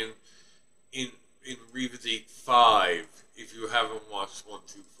going in Evadik 5 if you haven't watched 1,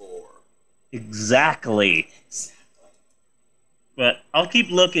 2, 4? Exactly. But I'll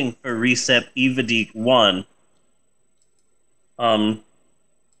keep looking for Recep Evadik 1.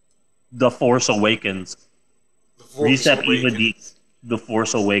 The Force Awakens. Recep Evadik, The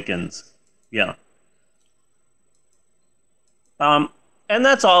Force Awakens. Yeah. And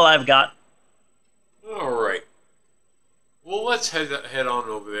that's all I've got. All right. Well, let's head on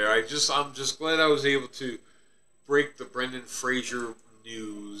over there. I'm just glad I was able to break the Brendan Fraser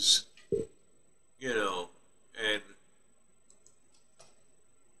news. And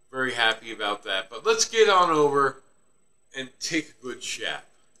very happy about that. But let's get on over and take a good chat.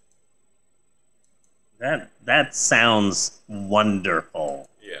 That sounds wonderful.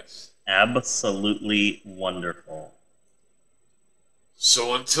 Yes. Absolutely wonderful.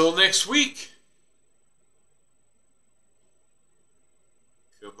 So until next week.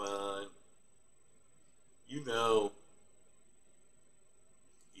 Come on. You know.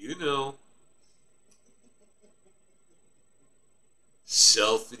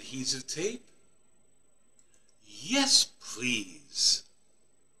 Self-adhesive tape? Yes, please.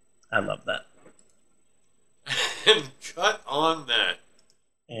 I love that. And cut on that.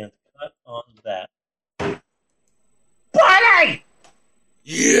 And cut on that.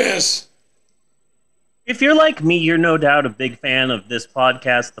 Yes. If you're like me, you're no doubt a big fan of this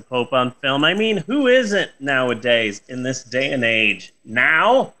podcast, The Pope on Film. I mean, who isn't nowadays in this day and age?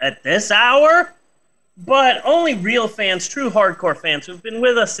 Now, at this hour? But only real fans, true hardcore fans who've been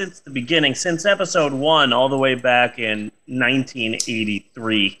with us since the beginning, since episode 1, all the way back in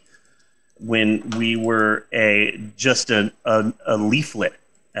 1983, when we were just a leaflet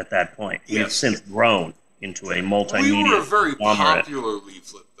at that point. Yes. We've since grown into a multimedia. We were a very conglomerate. popular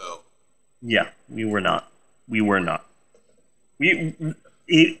leaflet, though. Yeah, we were not. We were not. When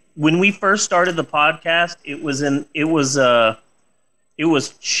we first started the podcast, it was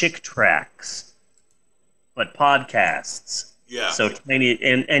chick tracks. But podcasts. Yeah. So tiny,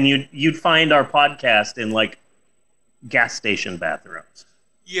 and you'd find our podcast in like gas station bathrooms.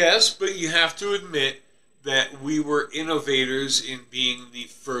 Yes, but you have to admit that we were innovators in being the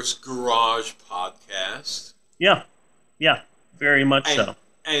first garage podcast. Yeah. Yeah. Very much so.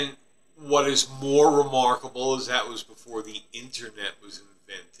 And what is more remarkable is that was before the internet was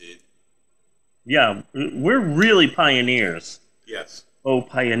invented. Yeah, we're really pioneers. Yes. Oh,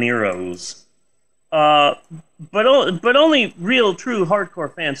 pioneeros. But only real, true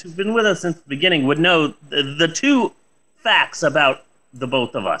hardcore fans who've been with us since the beginning would know the two facts about the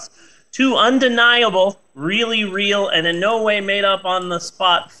both of us. Two undeniable, really real, and in no way made up on the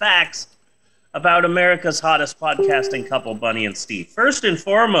spot facts about America's hottest podcasting couple, Bunny and Steve. First and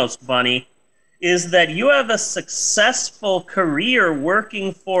foremost, Bunny, is that you have a successful career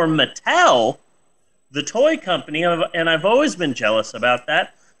working for Mattel, the toy company, and I've always been jealous about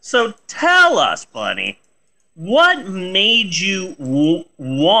that. So tell us, Bunny, what made you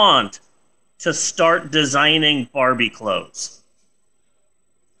want to start designing Barbie clothes?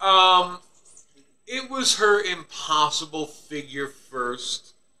 It was her impossible figure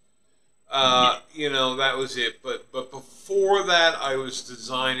first. That was it. But before that, I was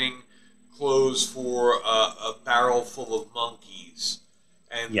designing clothes for a barrel full of monkeys,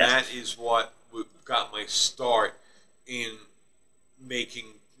 and that is what got my start in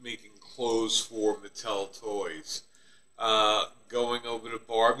making clothes for Mattel toys. Going over to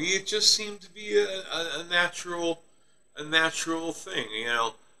Barbie, it just seemed to be a natural thing,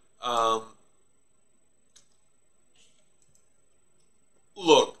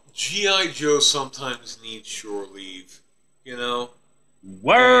 Look, G.I. Joe sometimes needs shore leave,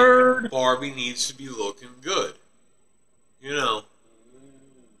 Word. And Barbie needs to be looking good, Yeah.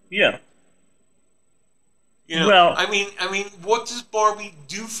 Well, I mean, what does Barbie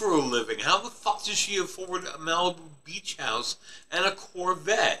do for a living? How the fuck does she afford a Malibu beach house and a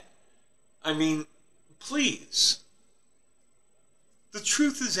Corvette? I mean, please. The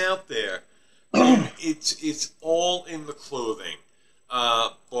truth is out there. It's all in the clothing.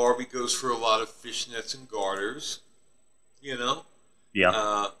 Barbie goes for a lot of fishnets and garters, Yeah.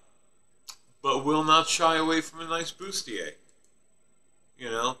 But will not shy away from a nice bustier,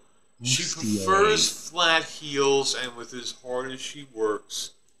 She prefers flat heels, and with as hard as she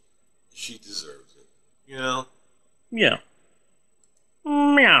works, she deserves it. Yeah. Yeah.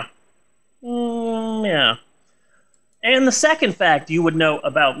 Yeah. And the second fact you would know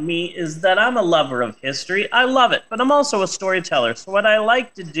about me is that I'm a lover of history. I love it, but I'm also a storyteller. So what I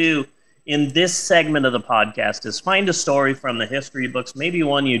like to do in this segment of the podcast is find a story from the history books, maybe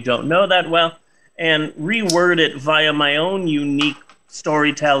one you don't know that well, and reword it via my own unique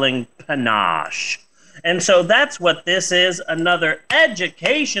storytelling panache. And so that's what this is, another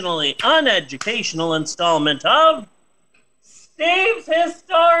educationally uneducational installment of Steve's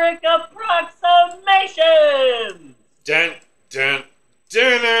Historic Approximation! Dun, dun,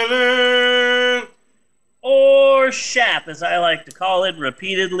 dun, dun, dun. Or SHAP, as I like to call it,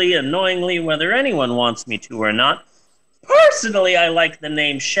 repeatedly, annoyingly, whether anyone wants me to or not. Personally, I like the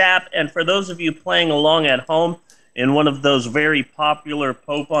name SHAP, and for those of you playing along at home in one of those very popular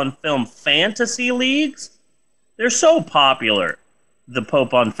Pope on Film fantasy leagues, they're so popular, the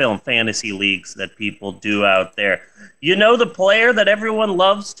Pope on Film fantasy leagues that people do out there. You know the player that everyone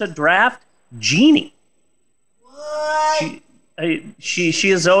loves to draft? Jeannie. What? She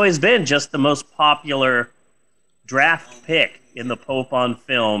has always been just the most popular draft pick in the Pope on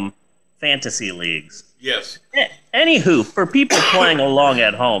Film fantasy leagues. Yes. Anywho, for people playing along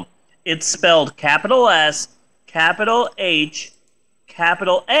at home, it's spelled capital S, capital H,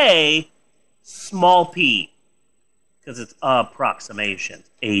 capital A, small p, because it's approximation,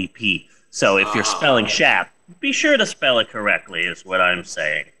 AP. So if you're spelling SHAP, be sure to spell it correctly, is what I'm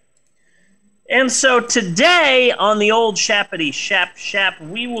saying. And so today on the old Shappity Shap,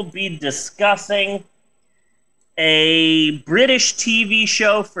 we will be discussing a British TV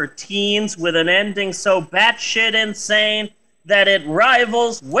show for teens with an ending so batshit insane that it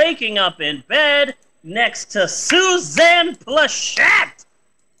rivals waking up in bed next to Suzanne Plachette.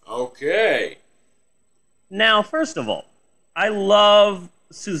 Okay. Now, first of all, I love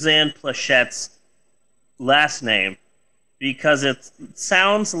Suzanne Plachette's last name because it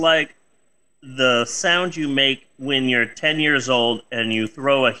sounds like the sound you make when you're 10 years old and you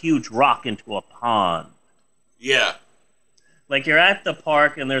throw a huge rock into a pond. Yeah. Like you're at the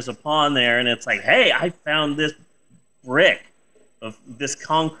park and there's a pond there and it's like, hey, I found this brick, of this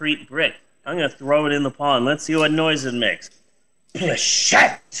concrete brick. I'm going to throw it in the pond. Let's see what noise it makes.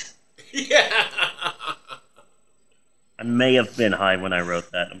 Plachette! Yeah. I may have been high when I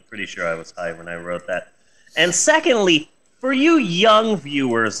wrote that. I'm pretty sure I was high when I wrote that. And secondly, for you young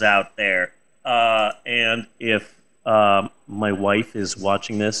viewers out there, and if my wife is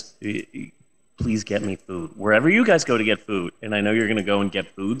watching this, please get me food. Wherever you guys go to get food, and I know you're going to go and get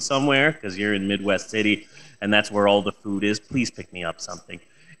food somewhere because you're in Midwest City, and that's where all the food is, please pick me up something.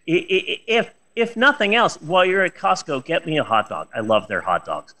 If nothing else, while you're at Costco, get me a hot dog. I love their hot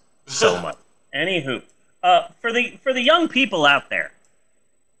dogs so much. Anywho, for the young people out there,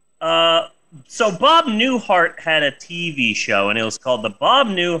 so Bob Newhart had a TV show, and it was called The Bob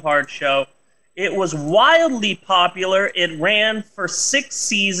Newhart Show. It was wildly popular. It ran for 6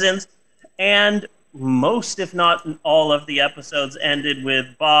 seasons, and most, if not all, of the episodes ended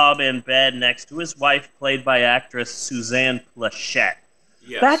with Bob in bed next to his wife, played by actress Suzanne Plachette.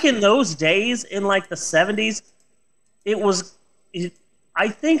 Yes. Back in those days, in like the 70s, I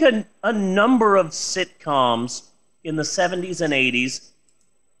think a number of sitcoms in the 70s and 80s,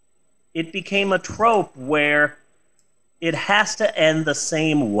 it became a trope where it has to end the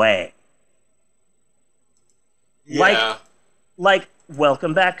same way. Yeah. Like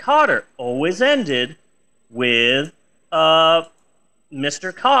Welcome Back, Kotter always ended with Mr.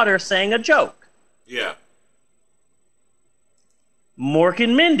 Kotter saying a joke. Yeah. Mork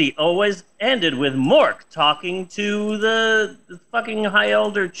and Mindy always ended with Mork talking to the fucking high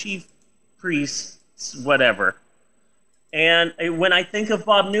elder chief priests, whatever. And when I think of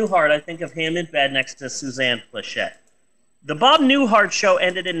Bob Newhart, I think of him in bed next to Suzanne Plachette. The Bob Newhart Show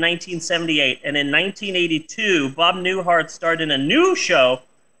ended in 1978, and in 1982, Bob Newhart starred in a new show,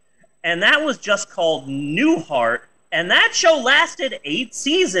 and that was just called Newhart, and that show lasted 8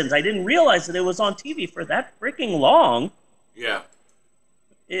 seasons. I didn't realize that it was on TV for that freaking long. Yeah.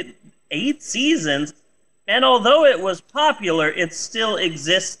 8 seasons, and although it was popular, it still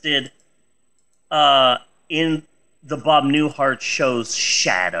existed in the Bob Newhart Show's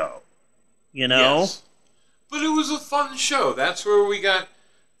shadow. You know? Yes. But it was a fun show. That's where we got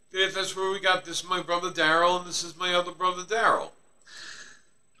this is my brother Daryl and this is my other brother Daryl.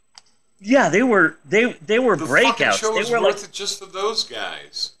 Yeah, they were the breakouts. Show was they were worth it just for those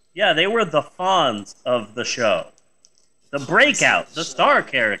guys. Yeah, they were the Fonz of the show. The breakout, the star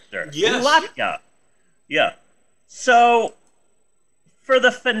character. Yes. Latka. Yeah. So, for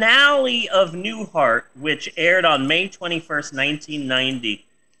the finale of Newhart, which aired on May 21st, 1990,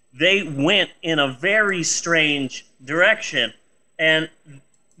 they went in a very strange direction, and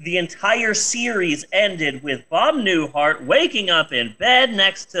the entire series ended with Bob Newhart waking up in bed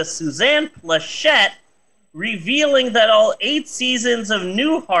next to Suzanne Plachette, revealing that all 8 seasons of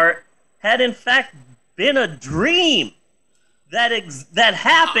Newhart had in fact been a dream that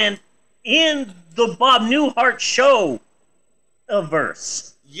happened in the Bob Newhart Show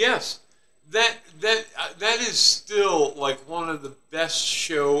verse. Yes. That is still like one of the best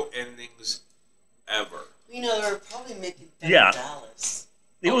show endings ever. You know, they were probably making fun Yeah. of Dallas.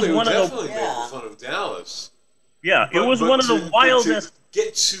 It was one of definitely the making fun of Dallas. Yeah, it was one of the wildest. To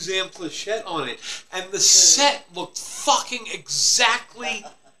get Suzanne Plachette on it, and the set looked fucking exactly.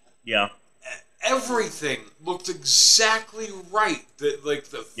 Yeah. Everything looked exactly right. The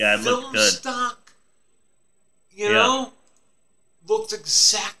Yeah, it film looked good. stock, you know, looked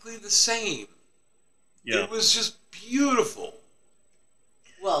exactly the same. Yeah. It was just beautiful.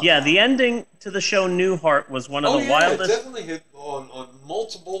 Well, Yeah, the ending to the show Newhart was one of the It wildest. definitely hit on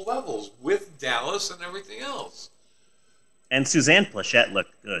multiple levels with Dallas and everything else. And Suzanne Plachette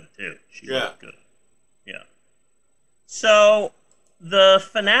looked good, too. She Yeah. looked good. Yeah. So, the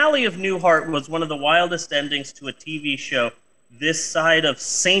finale of Newhart was one of the wildest endings to a TV show this side of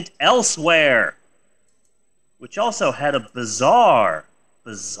St. Elsewhere, which also had a bizarre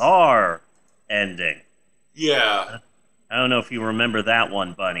ending. Yeah. I don't know if you remember that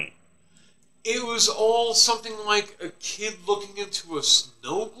one, Bunny. It was all something like a kid looking into a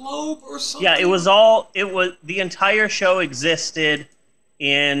snow globe or something? Yeah, the entire show existed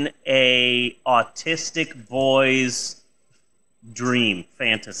in a autistic boy's dream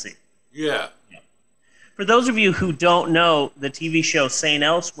fantasy. Yeah. For For those of you who don't know, the TV show St.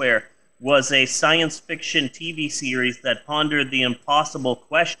 Elsewhere was a science fiction TV series that pondered the impossible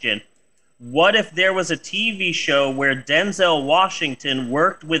question, what if there was a TV show where Denzel Washington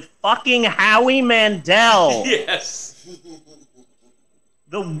worked with fucking Howie Mandel? Yes.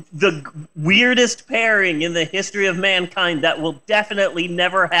 The weirdest pairing in the history of mankind that will definitely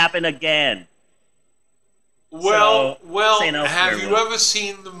never happen again. Well, St. Elsewhere have you was ever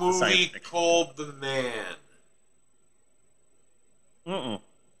seen the movie called The Man? Mm-mm.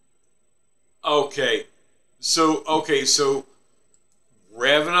 Okay, so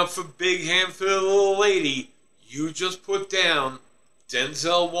revving up for Big Hand for the Little Lady, you just put down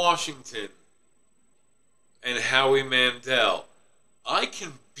Denzel Washington and Howie Mandel. I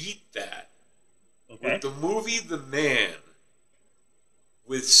can beat that with the movie The Man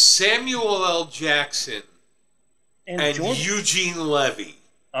with Samuel L. Jackson and Eugene Levy.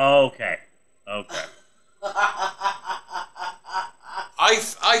 Okay.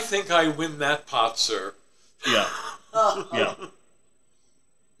 I think I win that pot, sir. Yeah. Yeah.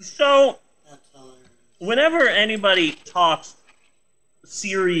 So, whenever anybody talks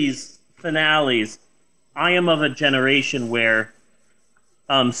series finales, I am of a generation where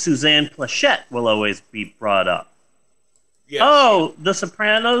Suzanne Plachette will always be brought up. Yes. Oh, The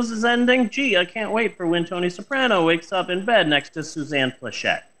Sopranos is ending? Gee, I can't wait for when Tony Soprano wakes up in bed next to Suzanne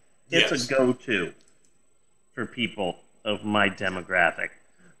Plachette. It's a go-to for people of my demographic.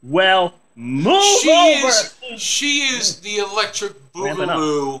 Well, move over! She is the electric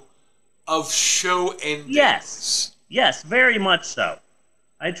boogaloo of show endings. Yes, very much so.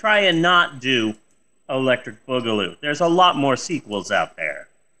 I try and not do Electric Boogaloo. There's a lot more sequels out there.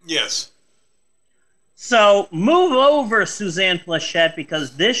 Yes. So, move over, Suzanne Plachette,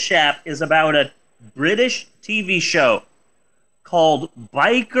 because this chap is about a British TV show called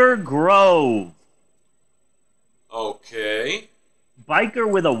Byker Grove. Okay. Byker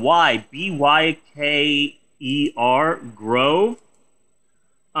with a Y. B-Y-K-E-R. Grove.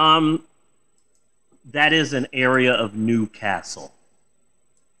 That is an area of Newcastle.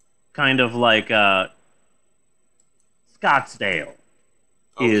 Kind of like Scottsdale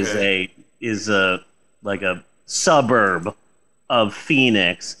is a suburb of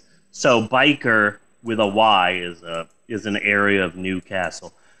Phoenix. So Byker with a Y is an area of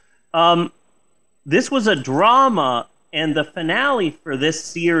Newcastle. This was a drama, and the finale for this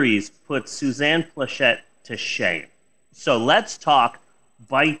series put Suzanne Plachette to shame. So let's talk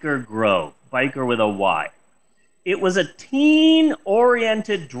Byker Grove. Byker with a Y. It was a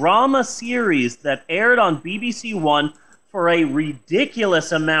teen-oriented drama series that aired on BBC One for a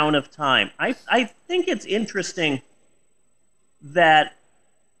ridiculous amount of time. I think it's interesting that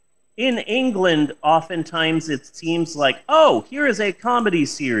in England, oftentimes it seems like, oh, here is a comedy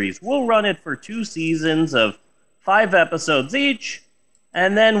series. We'll run it for 2 seasons of 5 episodes each,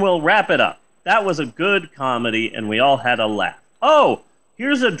 and then we'll wrap it up. That was a good comedy, and we all had a laugh. Oh,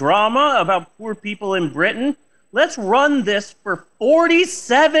 here's a drama about poor people in Britain. Let's run this for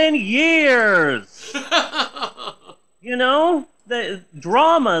 47 years. You know, the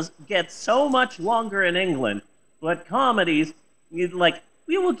dramas get so much longer in England, but comedies, we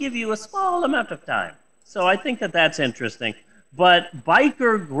will give you a small amount of time. So I think that that's interesting. But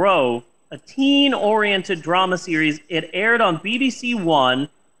Byker Grove, a teen-oriented drama series, it aired on BBC One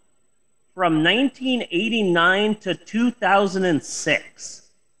from 1989 to 2006.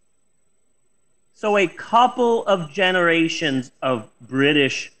 So a couple of generations of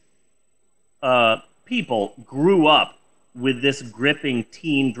British people grew up with this gripping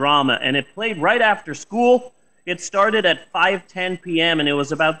teen drama, and it played right after school. It started at 5:10 p.m., and it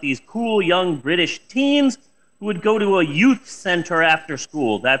was about these cool young British teens who would go to a youth center after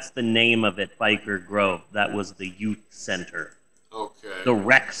school. That's the name of it, Byker Grove. That was the youth center. Okay. The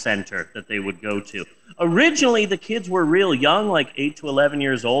rec center that they would go to. Originally, the kids were real young, like 8 to 11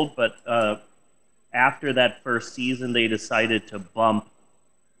 years old, but after that first season, they decided to bump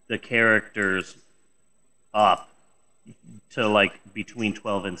the characters up to like between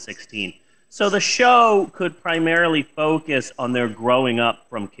 12 and 16. So the show could primarily focus on their growing up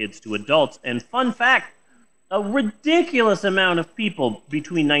from kids to adults. And fun fact, a ridiculous amount of people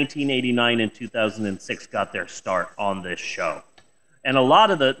between 1989 and 2006 got their start on this show. And a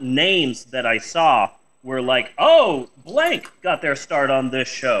lot of the names that I saw were like, oh, blank got their start on this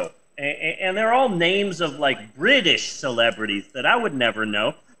show. And they're all names of like British celebrities that I would never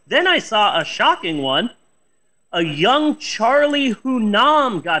know. Then I saw a shocking one. A young Charlie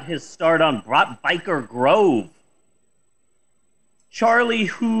Hunnam got his start on Byker Grove. Charlie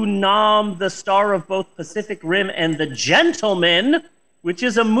Hunnam, the star of both Pacific Rim and The Gentleman, which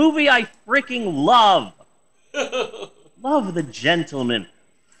is a movie I freaking love. Love the gentleman,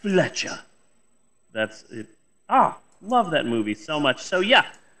 Fletcher. That's it. Love that movie so much. So yeah,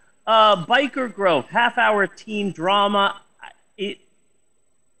 Biker Grove, half-hour teen drama.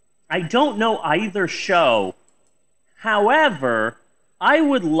 I don't know either show. However, I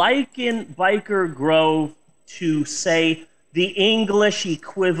would liken Biker Grove to, say, the English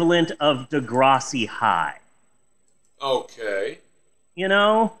equivalent of Degrassi High. Okay. You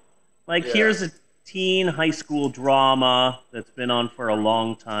know? Like, here's a teen high school drama that's been on for a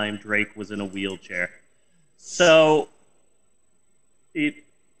long time. Drake was in a wheelchair. So,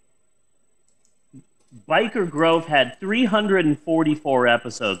 Biker Grove had 344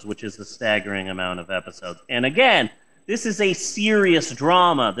 episodes, which is a staggering amount of episodes. And again, this is a serious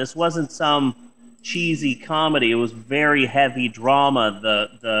drama. This wasn't some cheesy comedy. It was very heavy drama.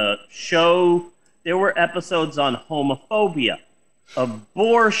 The show, there were episodes on homophobia,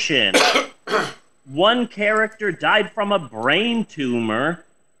 abortion. One character died from a brain tumor.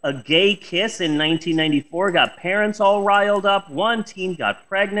 A gay kiss in 1994 got parents all riled up. One teen got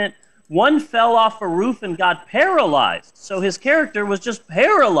pregnant. One fell off a roof and got paralyzed. So his character was just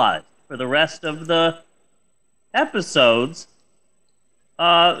paralyzed for the rest of the episodes.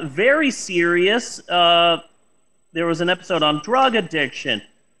 Very serious. There was an episode on drug addiction.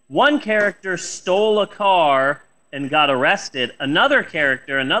 One character stole a car and got arrested. Another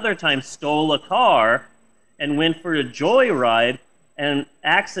character, another time, stole a car and went for a joyride and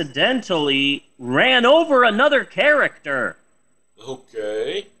accidentally ran over another character.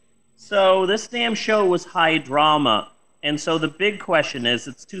 Okay. So this damn show was high drama. And so the big question is,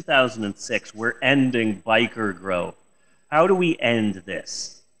 it's 2006. We're ending Biker Grove. How do we end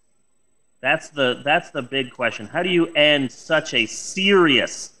this? That's the big question. How do you end such a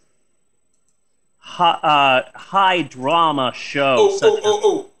serious, high drama show such as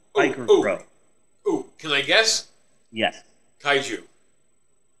Biker Grove? Oh, can I guess? Yes. Kaiju.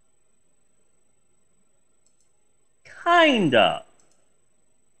 Kinda.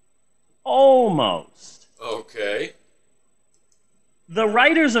 Almost. Okay. The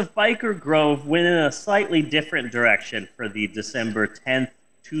writers of Biker Grove went in a slightly different direction for the December 10th,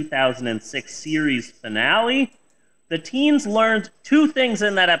 2006 series finale. The teens learned two things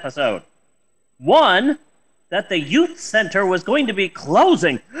in that episode. One, that the youth center was going to be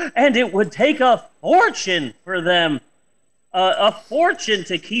closing, and it would take a fortune for them, a fortune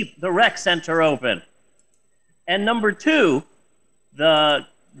to keep the rec center open. And number two, the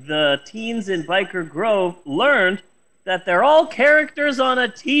teens in Biker Grove learned that they're all characters on a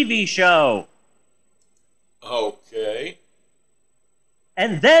TV show. Okay.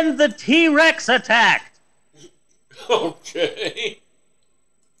 And then the T-Rex attacked. Okay.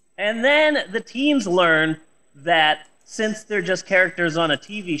 And then the teens learn that since they're just characters on a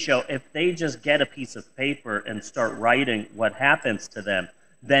TV show, if they just get a piece of paper and start writing what happens to them,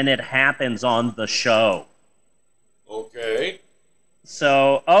 then it happens on the show. Okay.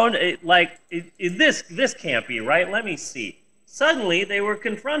 So, this can't be right. Let me see. Suddenly, they were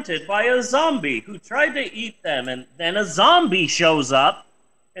confronted by a zombie who tried to eat them, and then a zombie shows up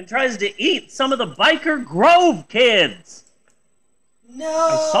and tries to eat some of the Biker Grove kids. No!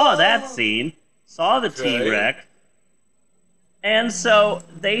 I saw that scene. Saw the T-Rex. And so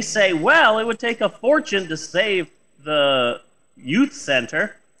they say, well, it would take a fortune to save the youth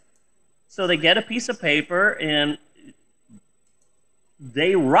center. So they get a piece of paper and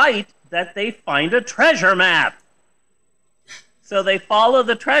they write that they find a treasure map. So they follow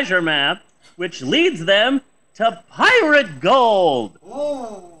the treasure map, which leads them to pirate gold.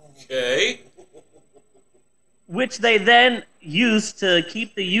 Okay. Which they then use to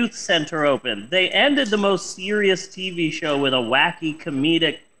keep the youth center open. They ended the most serious TV show with a wacky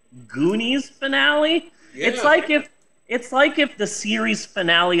comedic Goonies finale. Yeah. It's like if the series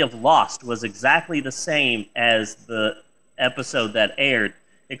finale of Lost was exactly the same as the episode that aired,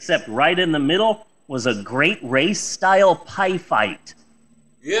 except right in the middle was a great race-style pie fight.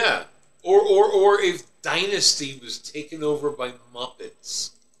 Yeah. Or if Dynasty was taken over by Muppets.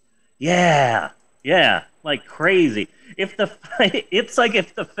 Yeah, like crazy. It's like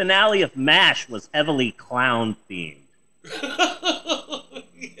if the finale of MASH was heavily clown themed.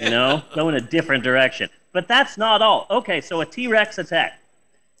 You know, go in a different direction. But that's not all. Okay, so a T-Rex attack.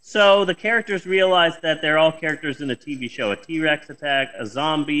 So the characters realize that they're all characters in a TV show. A T-Rex attack, a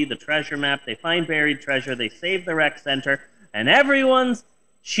zombie, the treasure map. They find buried treasure. They save the rec center. And everyone's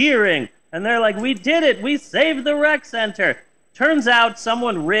cheering. And they're like, we did it. We saved the rec center. Turns out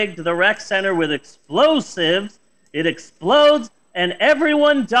someone rigged the rec center with explosives. It explodes, and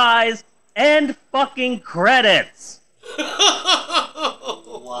everyone dies. End fucking credits.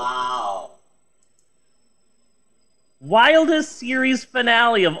 Wow. wildest series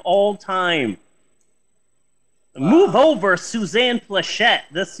finale of all time. Wow. Move over, Suzanne Plachette.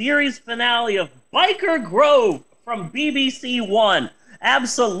 The series finale of Biker Grove from BBC One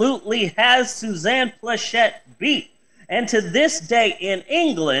absolutely has Suzanne Plachette beat. And to this day in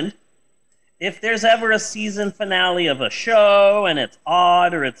England, if there's ever a season finale of a show and it's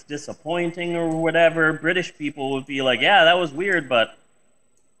odd or it's disappointing or whatever, British people would be like, yeah, that was weird, but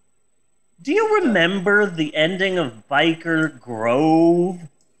do you remember the ending of Biker Grove?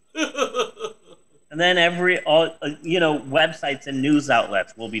 And then websites and news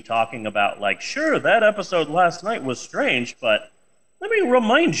outlets will be talking about, like, sure, that episode last night was strange, but let me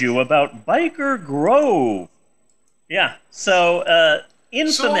remind you about Biker Grove. Yeah, so,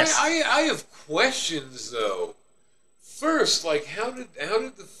 infamous. So I have questions, though. First, like, how did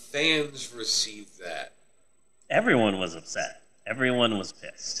the fans receive that? Everyone was upset. Everyone was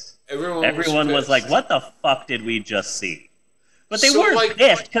pissed. Everyone was like, what the fuck did we just see? But they weren't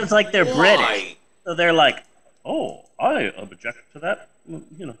pissed because, like, they're British. So they're like, oh, I object to that,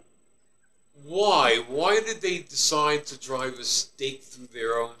 you know. Why? Why did they decide to drive a stake through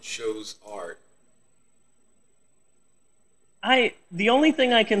their own show's art? The only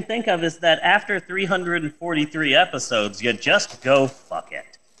thing I can think of is that after 343 episodes, you just go fuck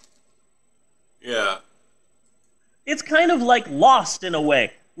it. Yeah. It's kind of like Lost in a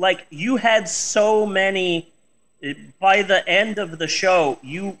way. Like, you had so many... By the end of the show,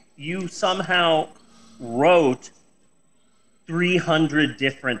 you somehow wrote 300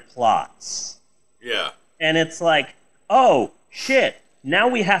 different plots. Yeah. And it's like, oh, shit, now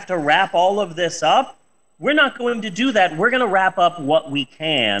we have to wrap all of this up? We're not going to do that. We're going to wrap up what we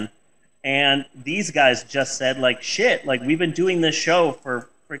can. And these guys just said, like, shit, like, we've been doing this show for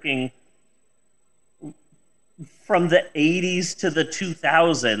freaking... from the 80s to the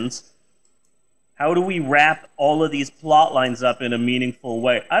 2000s. How do we wrap all of these plot lines up in a meaningful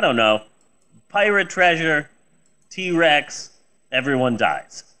way? I don't know. Pirate treasure, T-Rex, everyone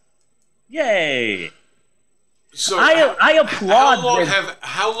dies. Yay! So I applaud.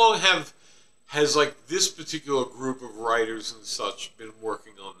 How long has like this particular group of writers and such been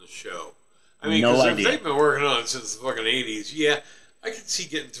working on the show? I mean, because if they've been working on it since the fucking 80s, yeah, I can see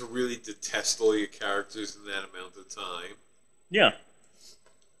getting to really detest all your characters in that amount of time. Yeah.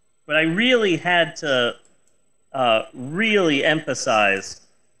 But I really had to really emphasize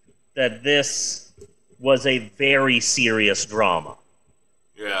that this was a very serious drama.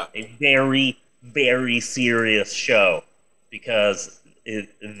 Yeah. A very, very serious show. Because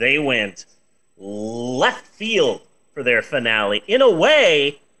they went left field for their finale. In a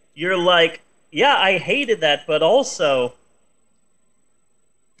way, you're like, yeah, I hated that, but also,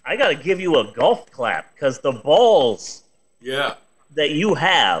 I gotta give you a golf clap, because the balls that you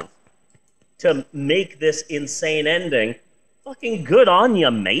have to make this insane ending, fucking good on you,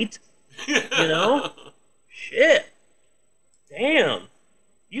 mate. You know? Shit. Damn.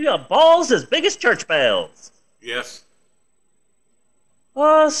 You got balls as big as church bells. Yes.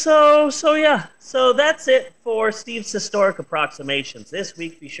 So yeah. So that's it for Steve's Historic Approximations this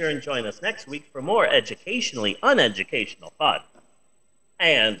week. Be sure and join us next week for more educationally uneducational fun.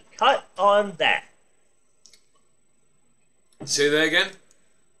 And cut on that. Say that again?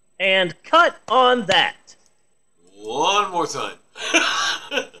 And cut on that. One more time.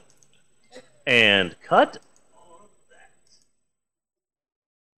 And cut on that.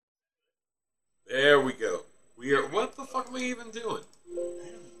 There we go. We are. What the fuck am I even doing? I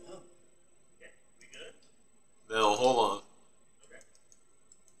don't know. Okay, we good? No, hold on.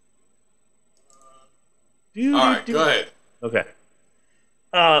 Okay. All right, go ahead. Okay.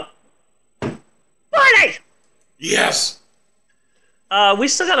 Friday! Yes! We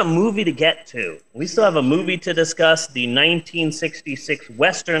still got a movie to get to. We still have a movie to discuss, the 1966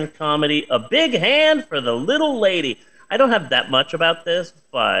 Western comedy, A Big Hand for the Little Lady. I don't have that much about this,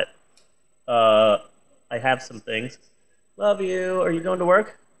 but I have some things. Love you. Are you going to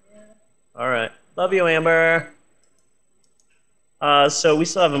work? Yeah. All right. Love you, Amber. So we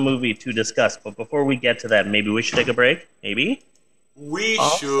still have a movie to discuss, but before we get to that, maybe we should take a break? Maybe? We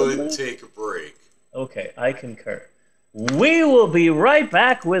should take a break. Okay, I concur. We will be right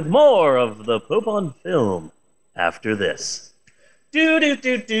back with more of the Poop on Film after this.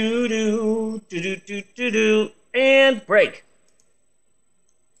 Do-do-do-do-do, and break.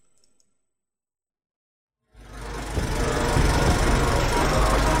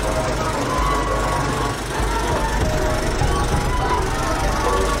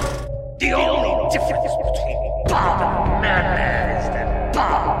 The only difference between Bob and Madman is that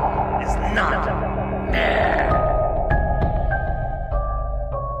Bob is not mad.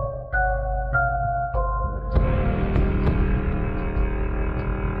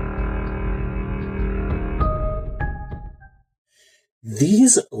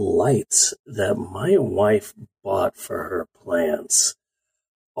 These lights that my wife bought for her plants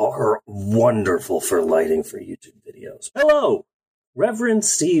are wonderful for lighting for YouTube videos. Hello, Reverend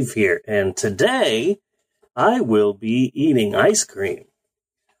Steve here, and today I will be eating ice cream.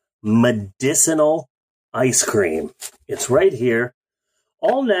 Medicinal ice cream. It's right here.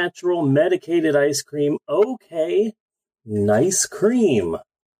 All natural medicated ice cream. Okay, nice cream.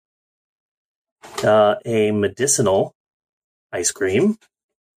 A medicinal ice cream.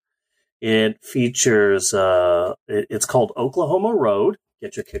 It features, it's called Oklahoma Road.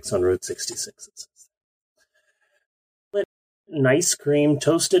 Get your kicks on Route 66. It says. Nice cream,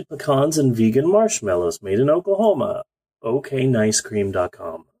 toasted pecans, and vegan marshmallows made in Oklahoma.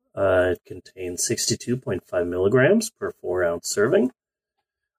 OKNiceCream.com. It contains 62.5 milligrams per 4-ounce serving.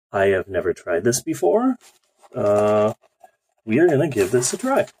 I have never tried this before. We are going to give this a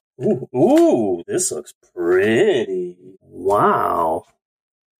try. Ooh, this looks pretty. Wow.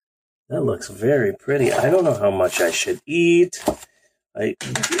 That looks very pretty. I don't know how much I should eat. I've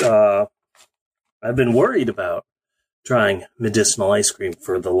been worried about trying medicinal ice cream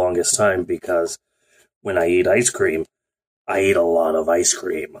for the longest time because when I eat ice cream, I eat a lot of ice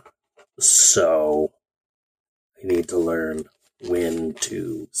cream. So I need to learn when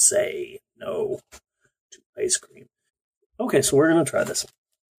to say no to ice cream. Okay, so we're going to try this.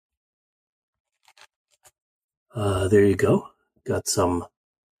 There you go. Got some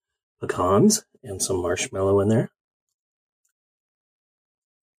pecans and some marshmallow in there.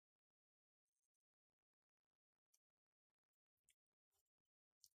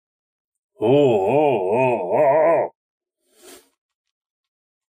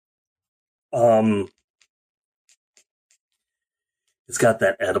 It's got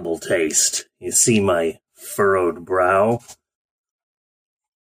that edible taste. You see my furrowed brow?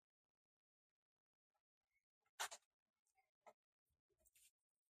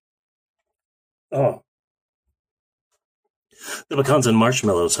 Oh. The pecans and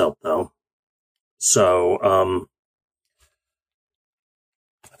marshmallows help, though. So,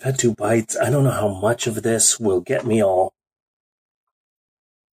 I've had 2 bites. I don't know how much of this will get me all,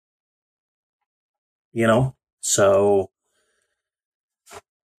 so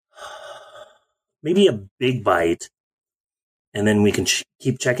maybe a big bite, and then we can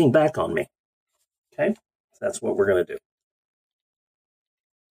keep checking back on me. Okay? That's what we're going to do.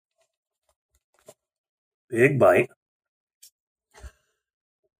 Big bite.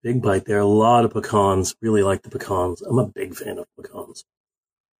 Big bite. There are a lot of pecans. Really like the pecans. I'm a big fan of pecans.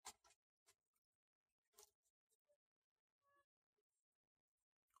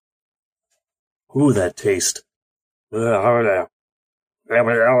 Ooh, that taste. The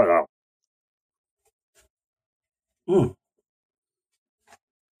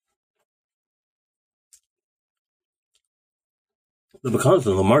pecans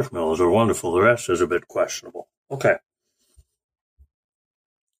and the marshmallows are wonderful. The rest is a bit questionable. Okay.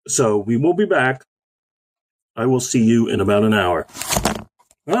 So we will be back. I will see you in about an hour.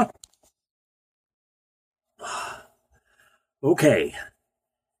 Okay.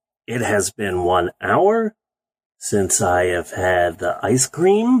 It has been 1 hour since I have had the ice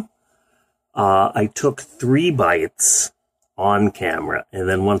cream. I took 3 bites on camera, and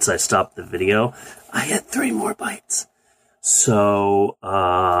then once I stopped the video, I had 3 more bites. So,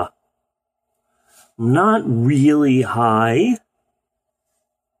 not really high.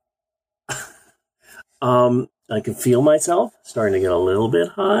 I can feel myself starting to get a little bit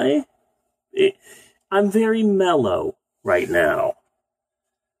high. I'm very mellow right now.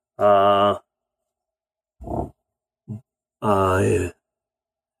 A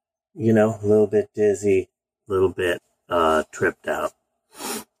little bit dizzy, a little bit tripped out.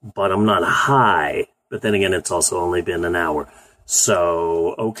 But I'm not high. But then again, it's also only been an hour.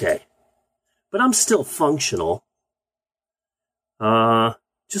 So, okay. But I'm still functional.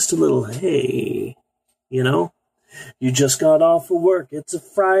 Just a little, hey, you just got off of work. It's a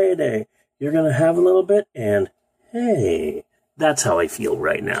Friday. You're going to have a little bit, and hey, that's how I feel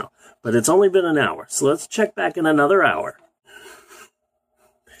right now. But it's only been an hour, so let's check back in another hour.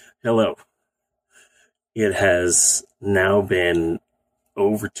 Hello. It has now been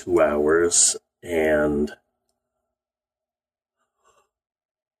over 2 hours, and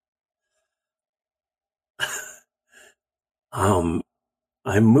I'm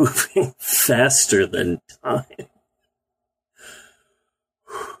moving faster than time.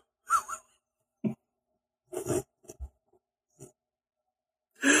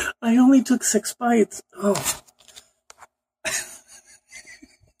 I only took 6 bites. Oh.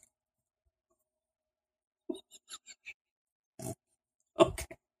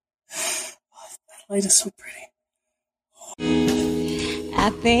 Okay. Oh, that light is so pretty. I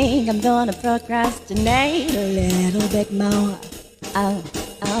think I'm gonna procrastinate a little bit more.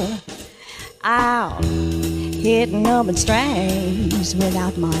 Hitting open strings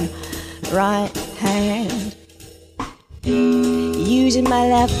without my right hand. Using my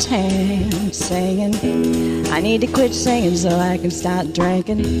left hand, singing. I need to quit singing so I can start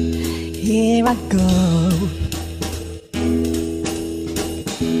drinking. Here I go.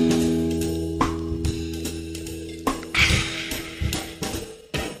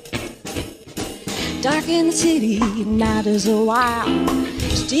 Dark in the city, night is a while.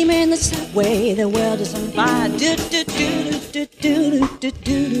 Steamer in the subway, the world is on fire. Do do do do do do do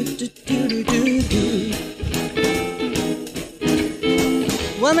do do do do.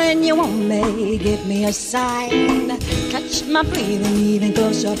 Woman, you want me? Give me a sign. Catch my breathing, even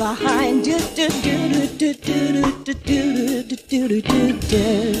closer behind. Do do do do do do do do do do do.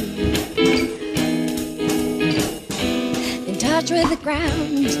 Touch with the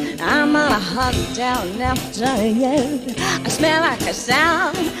ground, I'm on a hunt down after you. I smell like a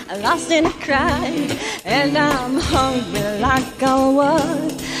sound, I'm lost in a crowd, and I'm hungry like a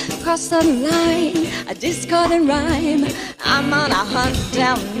wolf. Cross the line, a discord and rhyme. I'm on a hunt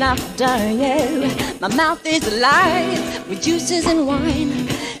down after you. My mouth is alive with juices and wine,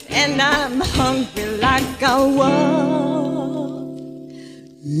 and I'm hungry like a wolf.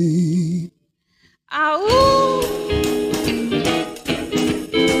 Ow.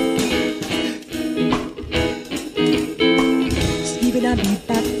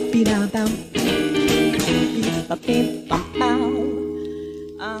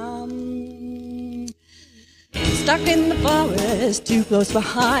 Stuck in the forest, too close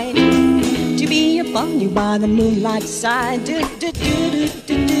behind to be upon you by the moonlight side. Do do do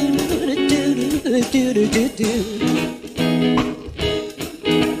do do do do do do do.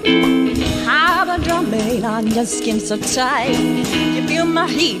 How about drumming on your skin so tight? You feel my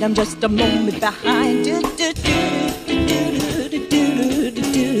heat, I'm just a moment behind. Do do do do do do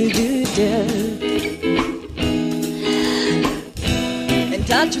do do do. In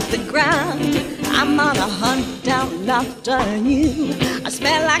touch with the ground, I'm on a hunt down after you. I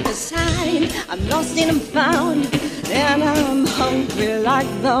smell like a sign, I'm lost and I'm found, and I'm hungry like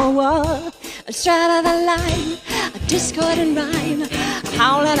the wolf. I straddle the line, a discord and rhyme,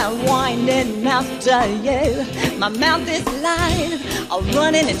 howling and winding after you. My mouth is alive, I'm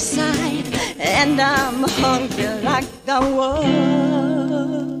running inside, and I'm hungry like the wolf.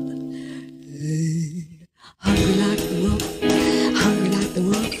 Hungry like the wolf, hungry like the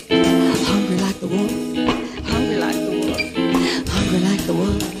wolf. Hungry like the wolf, hungry like the wolf, hungry like the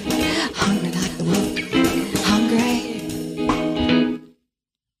wolf, hungry like the wolf, hungry.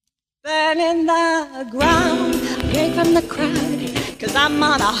 Burn in the ground, break from the crowd, 'cause I'm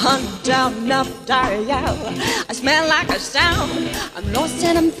on a hunt down after you. I smell like a sound, I'm lost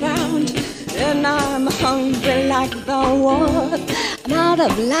and I'm found, and I'm hungry like the wolf. I'm out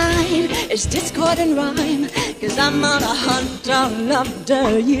of line, it's discord and rhyme, 'cause I'm on a hunt down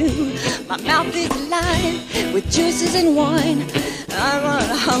after you. My mouth is alive with juices and wine, I'm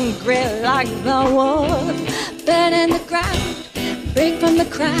hungry like the wolf. Burn in the ground, break from the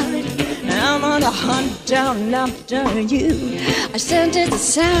crowd, I'm on a hunt down after you. I scented the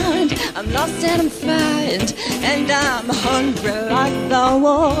sound, I'm lost and I'm found, and I'm hungry like the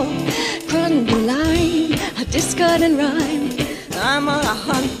wolf. Crawling the line, a discord and rhyme, I'm on a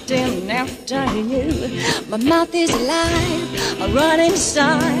hunting after you. My mouth is alive, I run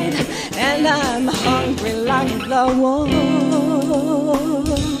inside, and I'm hungry like the wolf.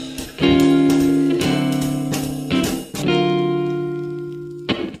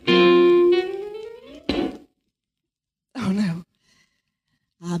 Oh no,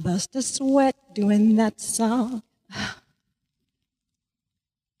 I bust a sweat doing that song.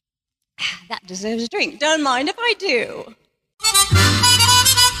 That deserves a drink. Don't mind if I do.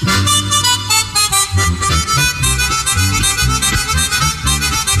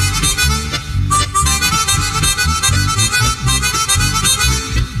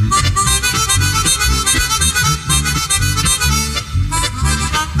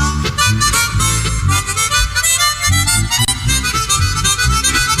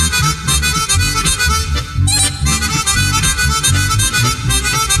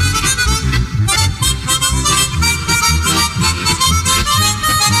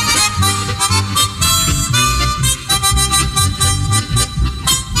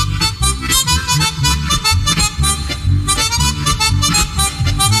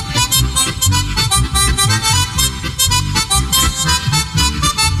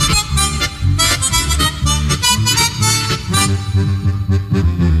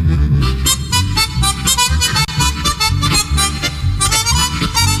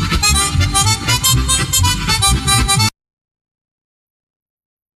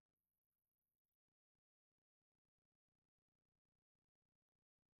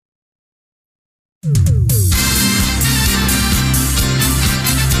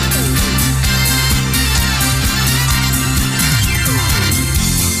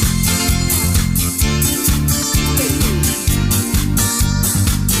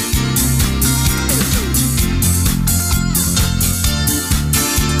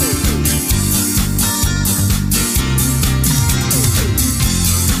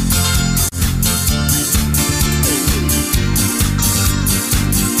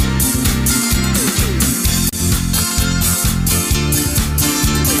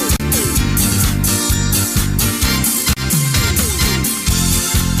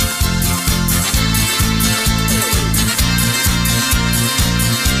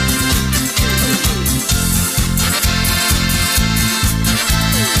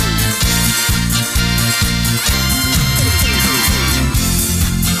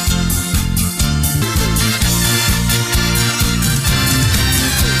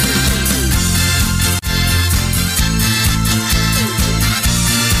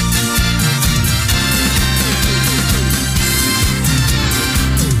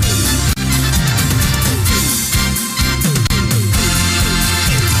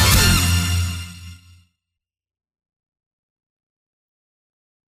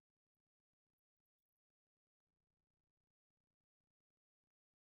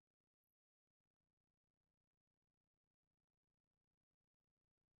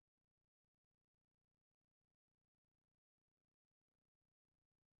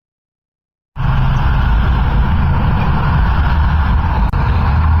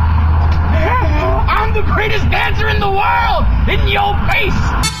 the greatest dancer in the world in your face!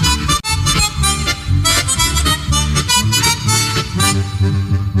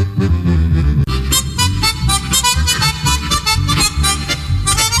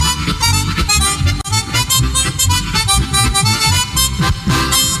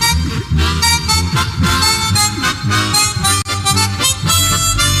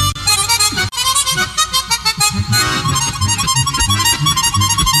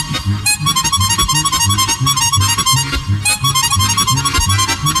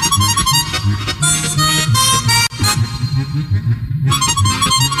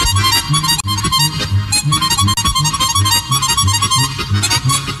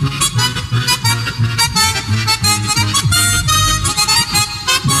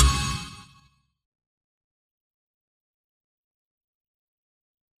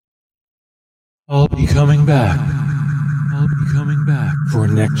 I'll be coming back. I'll be coming back for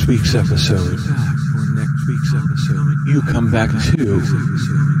next week's episode. You come back too.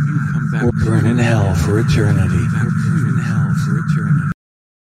 Or burn in hell for eternity.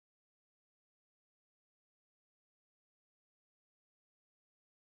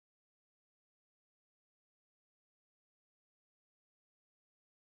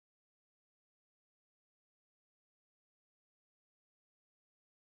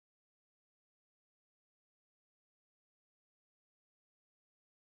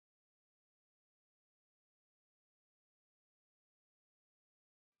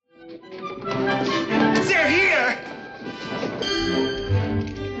 They're here!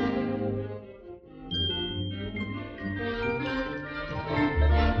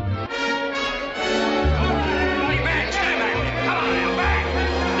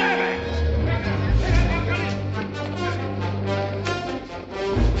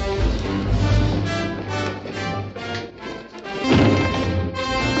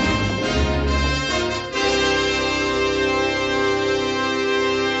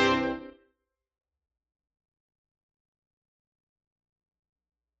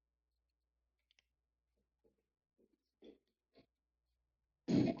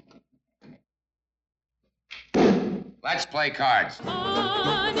 Let's play cards.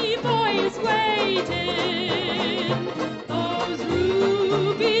 Honey boy is waiting, those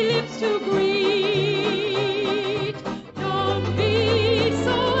ruby lips to greet. Don't be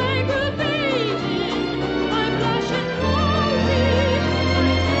so aggravating, I'm blushing rosy, I'm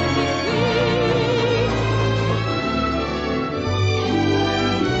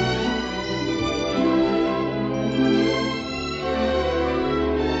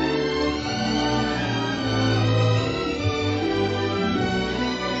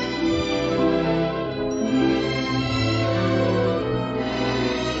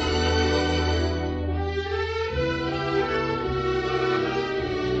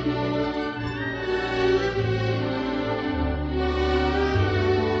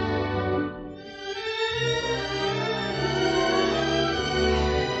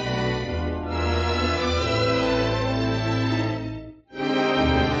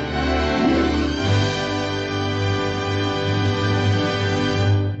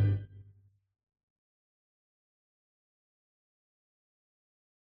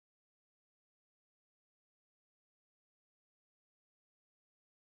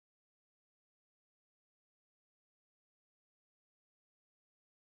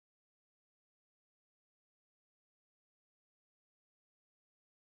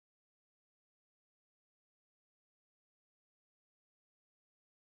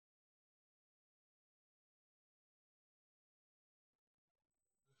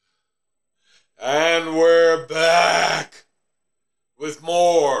And we're back with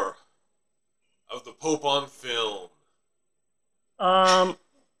more of the Pope on film.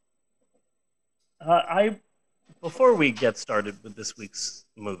 Before we get started with this week's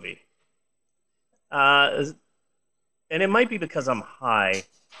movie, and it might be because I'm high,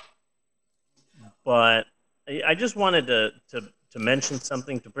 but I just wanted to mention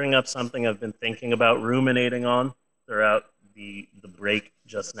something, to bring up something I've been thinking about, ruminating on throughout the break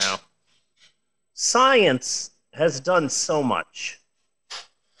just now. Science has done so much.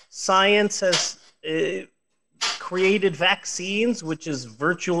 Science has created vaccines, which has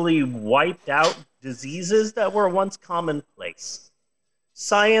virtually wiped out diseases that were once commonplace.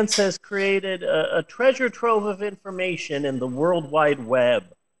 Science has created a treasure trove of information in the World Wide Web.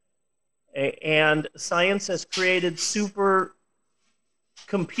 And science has created super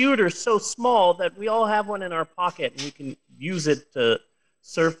computers so small that we all have one in our pocket and we can use it to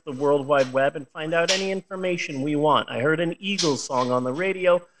surf the World Wide Web and find out any information we want. I heard an Eagles song on the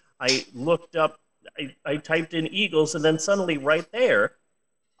radio. I looked up, I typed in Eagles, and then suddenly right there,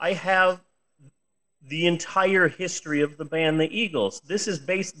 I have the entire history of the band the Eagles.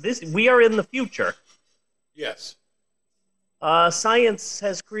 We are in the future. Yes. Science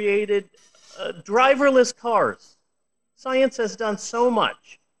has created driverless cars. Science has done so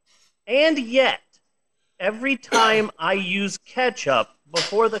much. And yet, every time I use ketchup,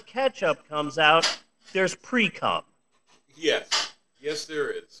 before the ketchup comes out, there's pre-cum. Yes. Yes,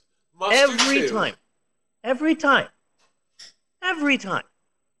 there is. Mustard Every too. time. Every time. Every time.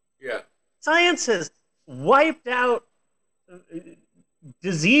 Yeah. Science has wiped out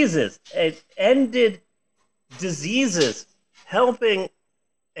diseases, it ended diseases, helping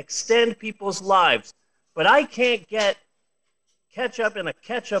extend people's lives. But I can't get ketchup in a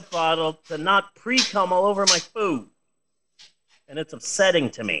ketchup bottle to not pre-cum all over my food. And it's upsetting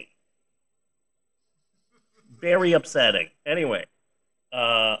to me. Very upsetting. Anyway,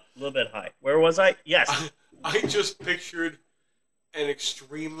 a little bit high. Where was I? Yes. I just pictured an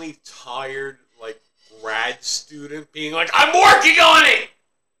extremely tired, grad student being like, I'm working on it!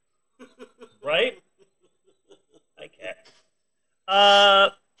 Right? I can't.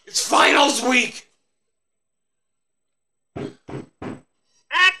 It's finals week!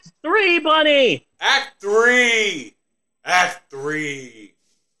 Act 3, Bunny! Act 3! Act 3!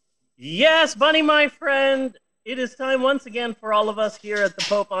 Yes, Bunny, my friend. It is time once again for all of us here at the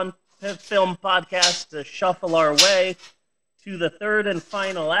Pope on Film podcast to shuffle our way to the third and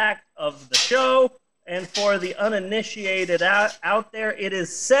final act of the show. And for the uninitiated out there, it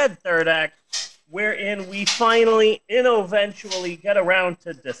is said third act wherein we finally, eventually get around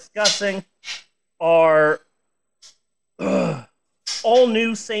to discussing our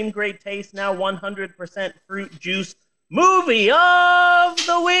all-new, same great taste, now 100% fruit juice movie of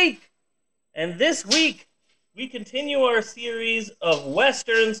the week. And this week, we continue our series of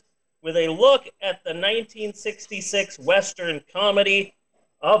Westerns with a look at the 1966 Western comedy,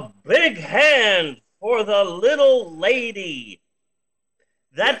 A Big Hand for the Little Lady.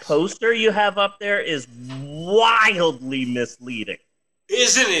 That poster you have up there is wildly misleading.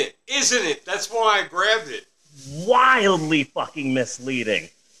 Isn't it? Isn't it? That's why I grabbed it. Wildly fucking misleading.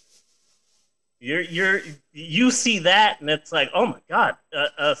 You see that and it's like, oh my god,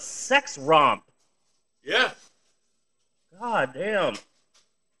 a sex romp. Yeah. God damn.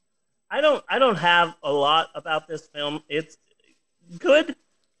 I don't have a lot about this film. It's good,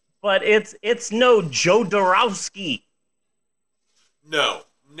 but it's no Jodorowsky. No,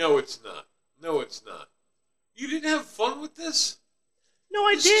 it's not. No, it's not. You didn't have fun with this? No,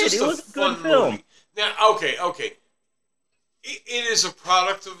 I did. It was a good film. Movie. Now, okay. It is a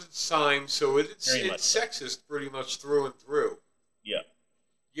product of its time, so it's sexist pretty much through and through. Yeah.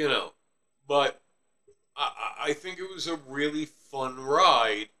 But I think it was a really fun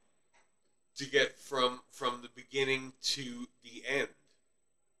ride to get from the beginning to the end.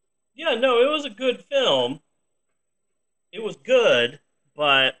 Yeah, no, it was a good film. It was good,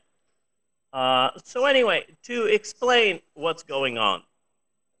 but so anyway, to explain what's going on,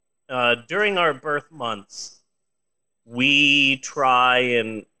 during our birth months, we try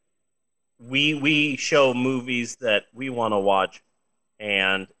and we show movies that we want to watch,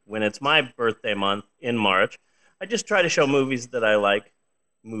 and when it's my birthday month in March, I just try to show movies that I like.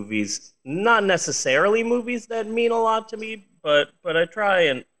 Movies, not necessarily movies that mean a lot to me, but I try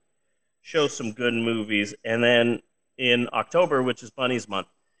and show some good movies. And then in October, which is Bunny's month,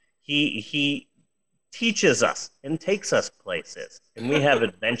 he teaches us and takes us places, and we have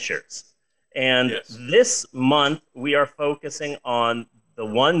adventures. And this month, we are focusing on the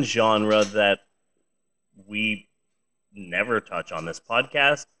one genre that we never touch on this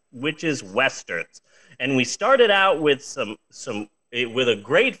podcast, which is Westerns. And we started out with with a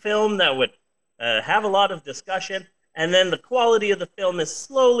great film that would have a lot of discussion, and then the quality of the film is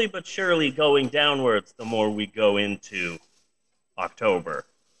slowly but surely going downwards the more we go into October.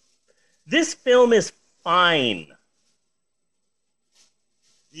 This film is fine.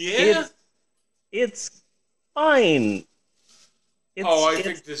 Yeah? It's fine. I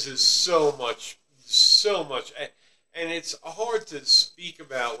think this is so much, and it's hard to speak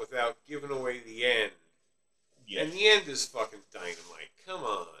about without giving away the end. Yeah. And the end is fucking dynamite. Come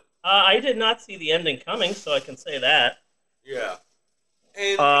on. I did not see the ending coming, so I can say that. Yeah.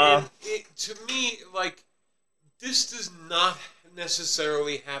 And to me, this does not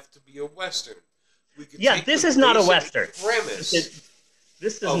necessarily have to be a Western. We could take this the is not a basic Western. Premise.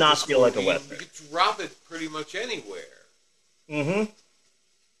 This does not feel like a Western. You could drop it pretty much anywhere. Mm-hmm.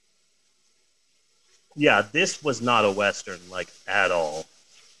 Yeah, this was not a Western, at all.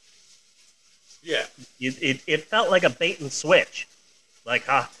 Yeah. It felt like a bait and switch.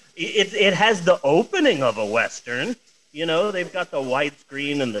 It has the opening of a Western. You know, they've got the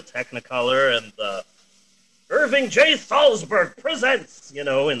widescreen and the Technicolor and the Irving J. Salzberg presents, you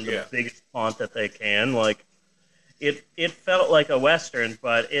know, in the biggest font that they can. Like, it felt like a Western,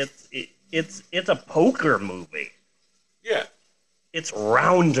 but it's a poker movie. Yeah. It's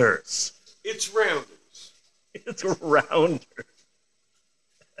Rounders. It's Rounders. It's Rounders.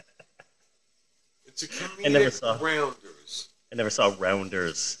 It's a comedic Rounders. I never saw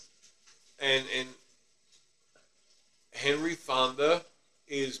Rounders. And Henry Fonda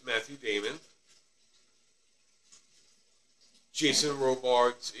is Matthew Damon. Jason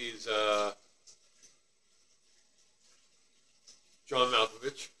Robards is John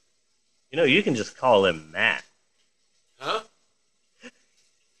Malkovich. You know, you can just call him Matt. Huh?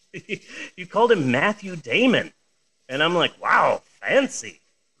 You called him Matthew Damon. And I'm like, wow, fancy.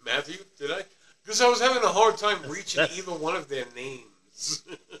 Matthew? Did I? Because I was having a hard time reaching either one of their names.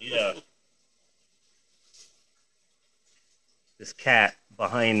 Yeah. This cat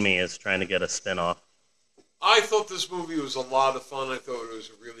behind me is trying to get a spin-off. I thought this movie was a lot of fun. I thought it was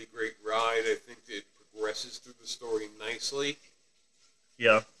a really great ride. I think it progresses through the story nicely.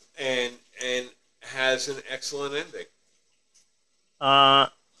 Yeah. And has an excellent ending.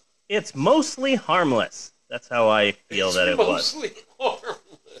 It's mostly harmless. That's how I feel that it was. Mostly harmless.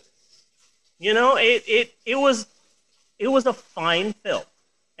 You know, it was a fine film,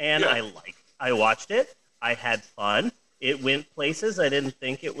 and I watched it. I had fun. It went places I didn't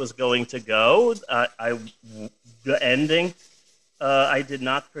think it was going to go. The ending, I did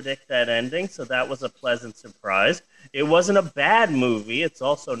not predict that ending, so that was a pleasant surprise. It wasn't a bad movie. It's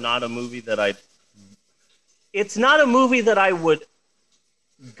also not a movie that It's not a movie that I would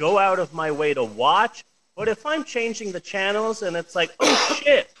go out of my way to watch. But if I'm changing the channels and it's like, oh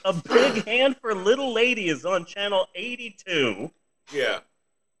shit, A Big Hand for Little Lady is on channel 82. Yeah.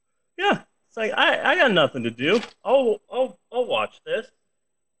 Yeah. It's like, I got nothing to do. I'll watch this.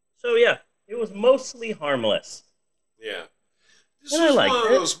 So yeah, it was mostly harmless. Yeah. This was one of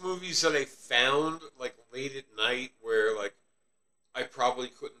those movies that I found like late at night where like I probably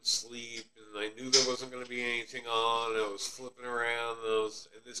couldn't sleep and I knew there wasn't going to be anything on and I was flipping around and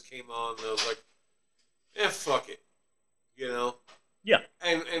this came on and I was like, fuck it. You know? Yeah.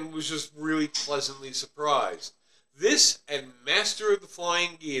 And was just really pleasantly surprised. This and Master of the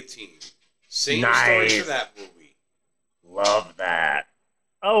Flying Guillotine. Same story for that movie. Love that.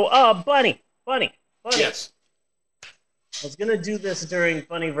 Oh, Bunny. Yes. I was going to do this during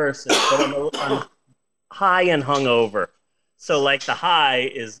Bunny Versus, but I'm high and hungover. So, like, the high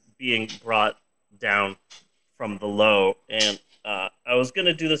is being brought down from the low. And I was going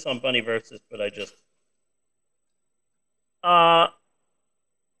to do this on Bunny Versus, but I just...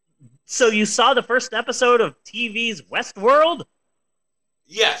 So you saw the first episode of TV's Westworld?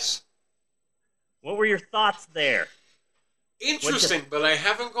 Yes. What were your thoughts there? Interesting, but I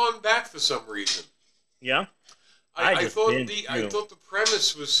haven't gone back for some reason. Yeah? I thought the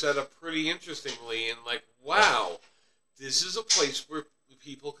premise was set up pretty interestingly and like, wow, this is a place where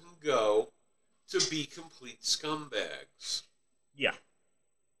people can go to be complete scumbags. Yeah.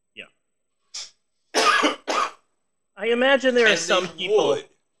 Yeah. I imagine there are some people.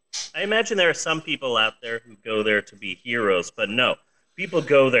 I imagine there are some people out there who go there to be heroes, but no, people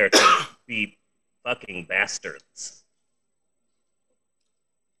go there to be fucking bastards.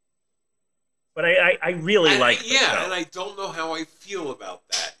 But I really like the show. And I don't know how I feel about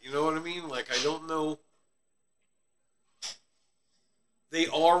that. You know what I mean? Like, I don't know. They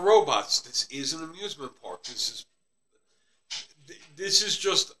are robots. This is an amusement park. This is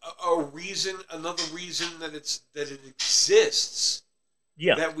just a reason, another reason that it exists.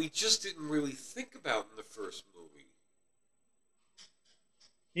 Yeah. That we just didn't really think about in the first movie.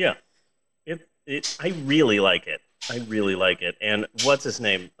 Yeah. I really like it. I really like it. And what's his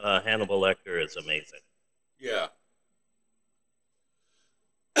name? Hannibal Lecter is amazing. Yeah.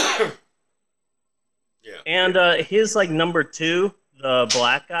 Yeah. And his like number 2, the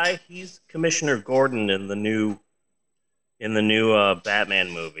black guy, he's Commissioner Gordon in the new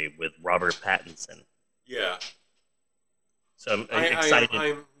Batman movie with Robert Pattinson. Yeah. So I'm excited.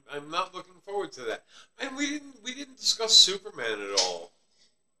 I'm not looking forward to that. And we didn't discuss Superman at all.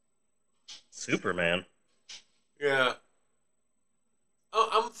 Superman. Yeah.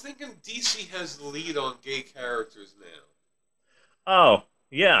 I'm thinking DC has the lead on gay characters now. Oh,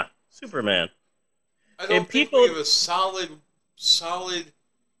 yeah. Superman. I don't think we have a solid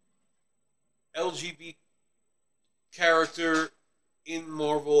LGBT character in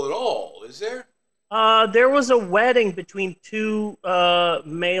Marvel at all, is there? There was a wedding between 2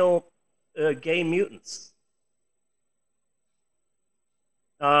 male gay mutants.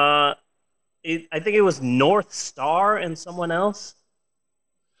 I think it was North Star and someone else.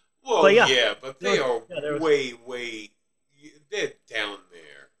 Well, But but they are was... way. They're down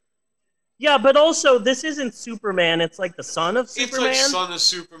there. Yeah, but also this isn't Superman. It's like the son of Superman. It's like son of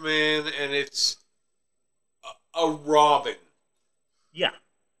Superman, and it's a Robin. Yeah.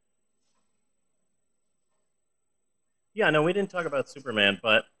 Yeah, no, we didn't talk about Superman,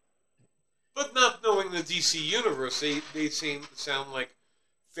 but not knowing the DC universe, they sound like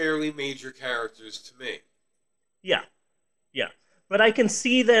fairly major characters to me. Yeah. Yeah. But I can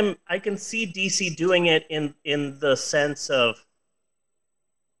see DC doing it in the sense of,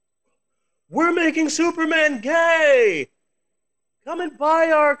 we're making Superman gay! Come and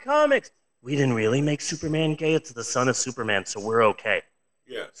buy our comics! We didn't really make Superman gay, it's the son of Superman, so we're okay.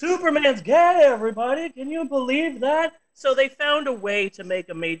 Yeah. Superman's gay, everybody! Can you believe that? So they found a way to make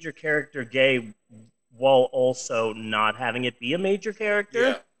a major character gay while also not having it be a major character.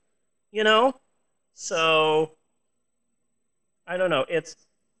 Yeah. You know? So, I don't know. It's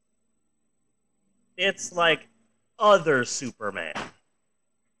like other Superman.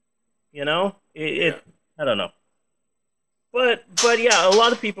 You know? I don't know. But yeah, a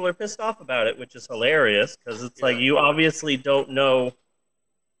lot of people are pissed off about it, which is hilarious, because it's like, you obviously don't know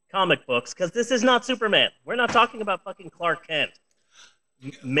comic books, because this is not Superman. We're not talking about fucking Clark Kent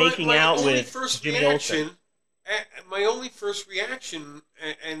making out with Jimmy Olsen. My only first reaction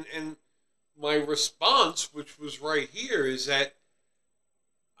and my response, which was right here, is that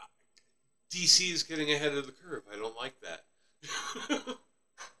DC is getting ahead of the curve. I don't like that.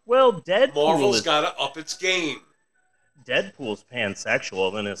 Well, Deadpool Marvel's got to up its game. Deadpool's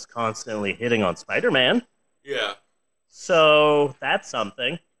pansexual and is constantly hitting on Spider-Man. Yeah. So that's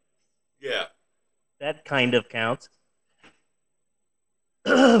something. Yeah. That kind of counts.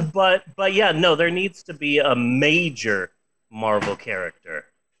 but yeah, no, there needs to be a major Marvel character.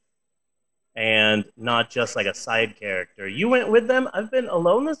 And not just like a side character. You went with them? I've been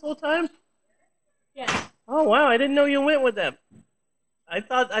alone this whole time? Yeah. Oh wow, I didn't know you went with them. I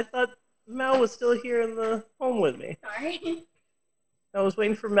thought Mal was still here in the home with me. Sorry. I was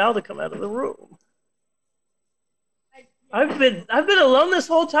waiting for Mal to come out of the room. I've been alone this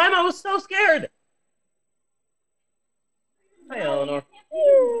whole time. I was so scared. Hi, Eleanor.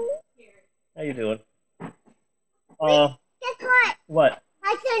 How you doing? Guess what? What?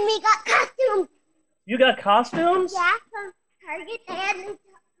 I said we got costumes. You got costumes? Yeah, from Target. They had new.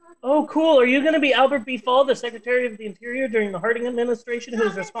 Oh, cool. Are you going to be Albert B. Fall, the Secretary of the Interior during the Harding administration, who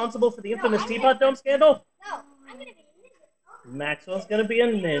is responsible for the infamous Teapot Dome scandal? No, I'm going to be a ninja. Maxwell's going to be a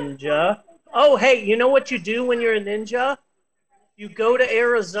ninja. Oh, hey, you know what you do when you're a ninja? You go to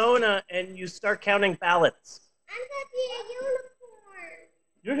Arizona and you start counting ballots. I'm going to be a unicorn.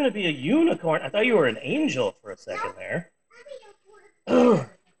 You're going to be a unicorn? I thought you were an angel for a second there.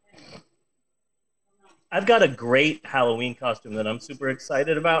 I've got a great Halloween costume that I'm super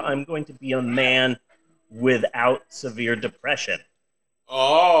excited about. I'm going to be a man without severe depression.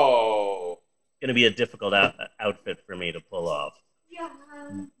 Oh. It's going to be a difficult outfit for me to pull off. Yeah.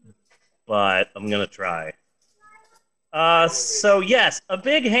 But I'm going to try. So, yes, a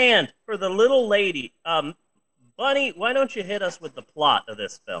big hand for the little lady. Bunny, why don't you hit us with the plot of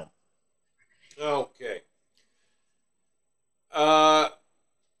this film? Okay.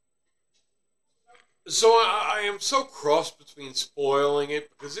 So I am so cross between spoiling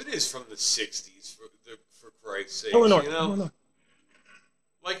it, because it is from the 60s, for Christ's sake. Eleanor, you know? Eleanor.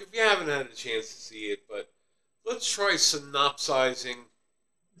 Like, if you haven't had a chance to see it, but let's try synopsizing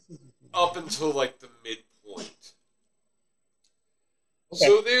up until, like, the midpoint. Okay.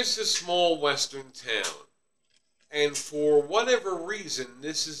 So there's this small western town, and for whatever reason,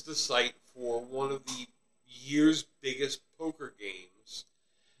 this is the site for one of the year's biggest poker games.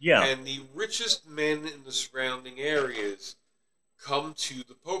 Yeah. And the richest men in the surrounding areas come to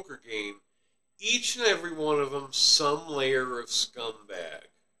the poker game, each and every one of them some layer of scumbag.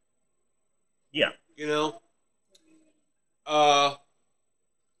 Yeah. You know?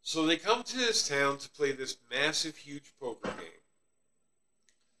 So they come to this town to play this massive, huge poker game.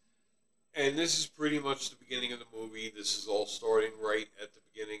 And this is pretty much the beginning of the movie. This is all starting right at the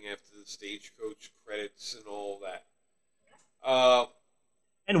beginning after the stagecoach credits and all that.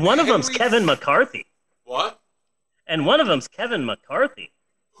 And one of them's Kevin McCarthy. What? And one of them's Kevin McCarthy.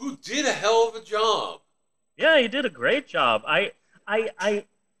 Who did a hell of a job. Yeah, he did a great job. I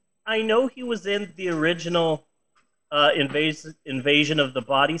know he was in the original Invasion of the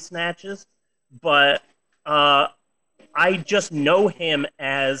Body Snatches, but I just know him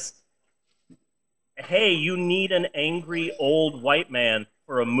as, hey, you need an angry old white man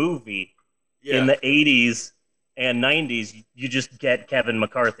for a movie in the 80s and 90s, you just get Kevin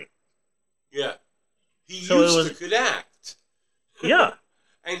McCarthy. Yeah. He So it used was- to could act. Yeah.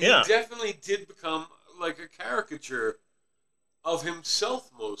 And he Yeah. definitely did become like a caricature of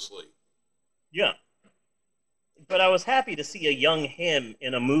himself mostly. Yeah. But I was happy to see a young him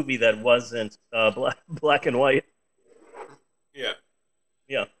in a movie that wasn't black and white. Yeah.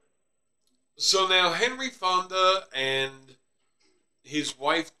 Yeah. So now Henry Fonda and his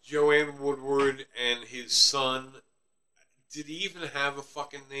wife Joanne Woodward and his son, did he even have a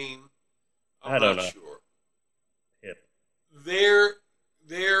fucking name? I don't not know. sure. Yeah.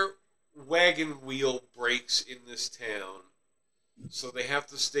 Their wagon wheel breaks in this town, so they have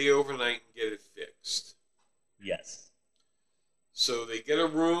to stay overnight and get it fixed. Yes. So they get a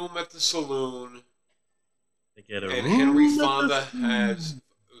room at the saloon. They get a and room Henry at the Fonda saloon.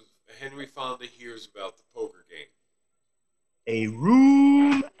 Henry Fonda hears about the poker game. A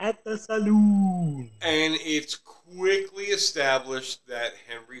room at the saloon. And it's quickly established that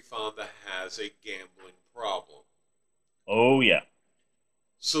Henry Fonda has a gambling problem. Oh, yeah.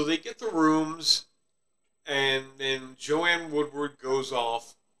 So they get the rooms, and then Joanne Woodward goes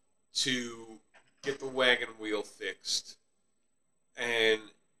off to get the wagon wheel fixed. And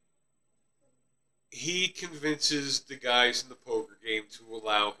he convinces the guys in the poker game to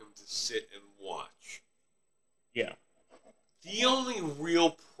allow him to sit and watch. Yeah. The only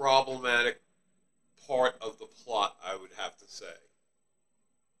real problematic part of the plot, I would have to say.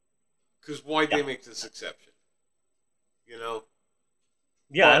 Because why'd they make this exception? You know?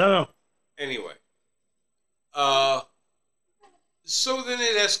 Yeah, I don't know. Anyway. So then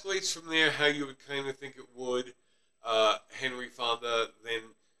it escalates from there how you would kind of think it would. Henry Fonda then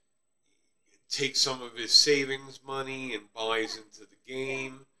takes some of his savings money and buys into the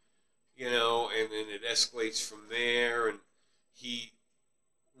game, you know, and then it escalates from there, and he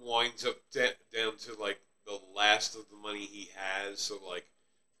winds up down to, like, the last of the money he has, so, like,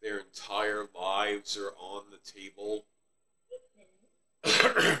 their entire lives are on the table.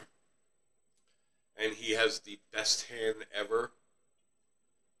 And he has the best hand ever.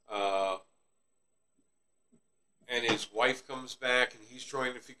 And his wife comes back, and he's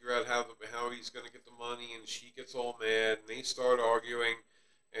trying to figure out how he's going to get the money, and she gets all mad, and they start arguing,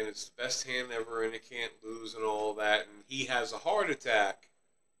 and it's the best hand ever, and it can't lose, and all that, and he has a heart attack.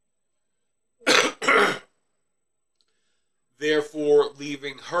 Therefore,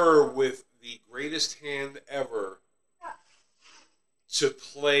 leaving her with the greatest hand ever to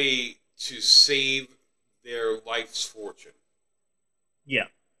play to save their life's fortune. Yeah.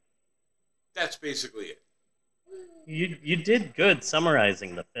 That's basically it. You did good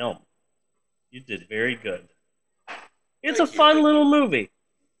summarizing the film. You did very good. It's Thank a you. fun little movie.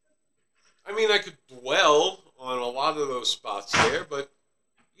 I mean, I could dwell on a lot of those spots there, but,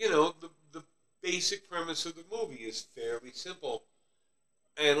 you know, the basic premise of the movie is fairly simple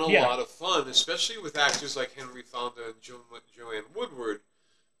and a lot of fun, especially with actors like Henry Fonda and Joanne Woodward,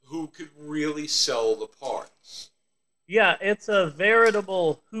 who could really sell the parts. Yeah, it's a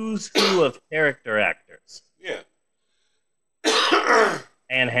veritable who's who of character actors. Yeah.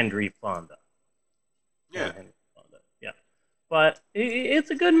 And Henry Fonda. Yeah. And Henry Fonda. Yeah. But it's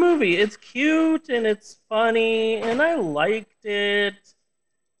a good movie. It's cute and it's funny, and I liked it.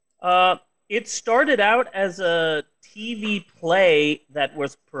 It started out as a TV play that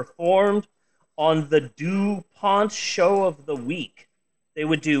was performed on the DuPont Show of the Week. They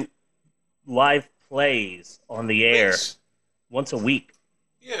would do live plays on the air once a week.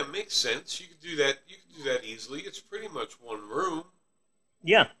 Yeah, it makes sense. You could do that. You could do that easily. It's pretty much one room.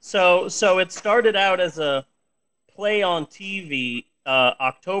 Yeah, so it started out as a play on TV,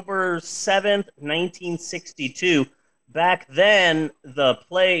 October 7th, 1962. Back then, the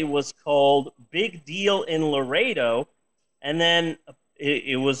play was called Big Deal in Laredo, and then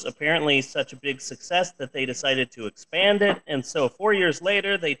it was apparently such a big success that they decided to expand it, and so 4 years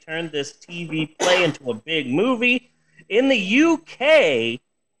later, they turned this TV play into a big movie. In the UK,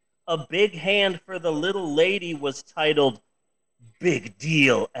 A Big Hand for the Little Lady was titled Big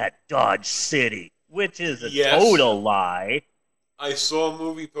Deal at Dodge City, which is a total lie. I saw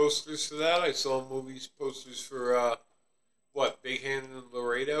movie posters for that. I saw movies posters for, Big Hand in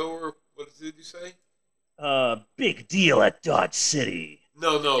Laredo, or what did you say? Big Deal at Dodge City.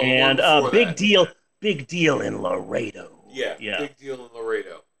 No, the and one before that. Big Deal in Laredo. Yeah, Yeah. Big Deal in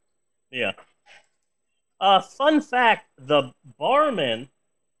Laredo. Yeah. Fun fact, the barman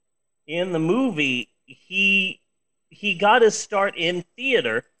in the movie, he got his start in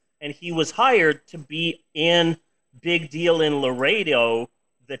theater, and he was hired to be in Big Deal in Laredo,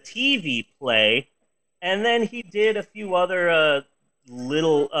 the TV play, and then he did a few other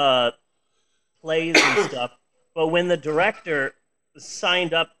little plays and stuff. But when the director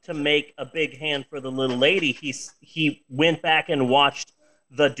signed up to make A Big Hand for the Little Lady, he went back and watched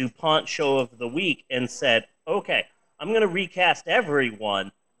the DuPont show of the week and said, okay, I'm going to recast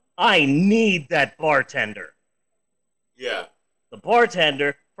everyone. I need that bartender. Yeah. The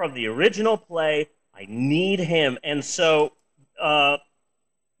bartender from the original play, I need him. And so the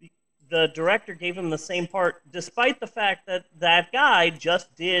director gave him the same part, despite the fact that that guy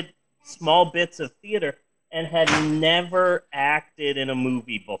just did small bits of theater and had never acted in a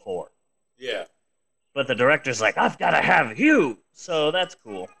movie before. Yeah. But the director's like, I've got to have you. So that's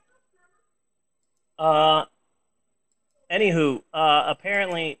cool. Anywho,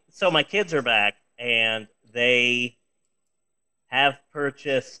 apparently, so my kids are back, and they have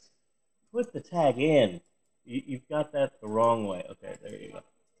purchased, put the tag in. You've got that the wrong way. Okay, there you go.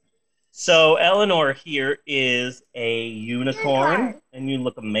 So Eleanor here is a unicorn, and you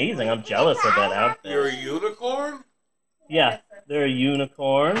look amazing. I'm jealous of that outfit. You're a unicorn? Yeah, they're a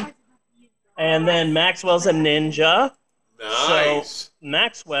unicorn. And then Maxwell's a ninja. Nice. So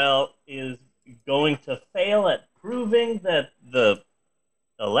Maxwell is going to fail at proving that the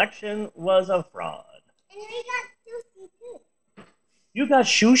election was a fraud. And we got sushi too. You got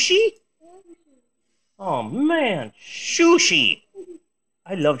sushi? Oh man, sushi!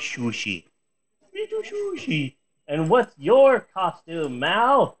 I love sushi. Me too, sushi. And what's your costume,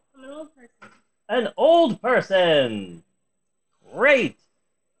 Mal? I'm an old person. An old person. Great.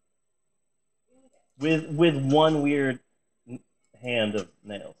 With one weird hand of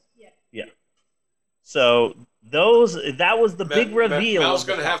nails. Yeah. So that was the big reveal. Mal's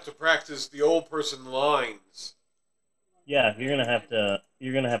gonna have to practice the old person lines. Yeah, you're gonna have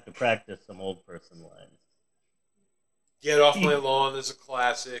to practice some old person lines. Get Off My Lawn is a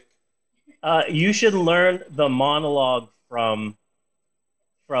classic. You should learn the monologue from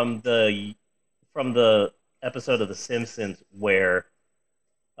the episode of The Simpsons where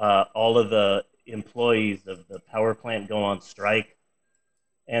all of the employees of the power plant go on strike,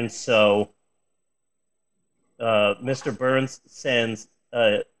 and so Mr. Burns sends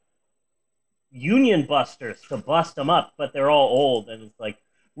union busters to bust them up, but they're all old, and it's like,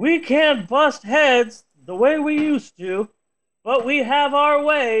 we can't bust heads the way we used to, but we have our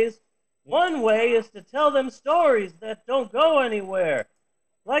ways. One way is to tell them stories that don't go anywhere.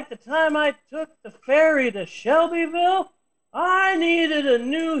 Like the time I took the ferry to Shelbyville, I needed a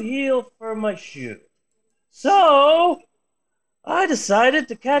new heel for my shoe. So I decided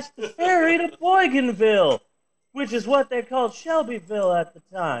to catch the ferry to Bougainville, which is what they called Shelbyville at the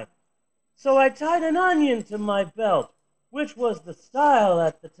time. So I tied an onion to my belt, which was the style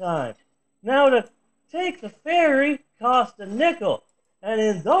at the time. Now to take the ferry cost a nickel, and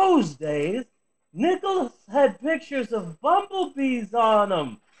in those days, nickels had pictures of bumblebees on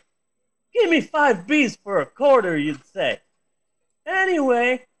them. Give me 5 bees for a quarter, you'd say.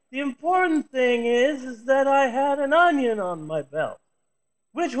 Anyway, the important thing is that I had an onion on my belt,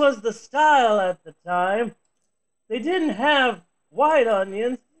 which was the style at the time. They didn't have white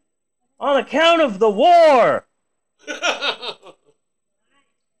onions on account of the war.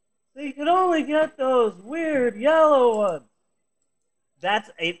 So you could only get those weird yellow ones.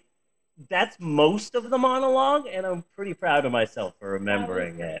 That's most of the monologue, and I'm pretty proud of myself for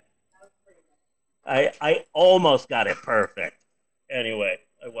remembering it. I almost got it perfect. Anyway,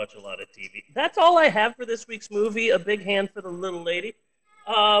 I watch a lot of TV. That's all I have for this week's movie, A Big Hand for the Little Lady.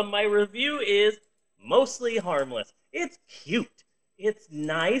 My review is mostly harmless. It's cute. It's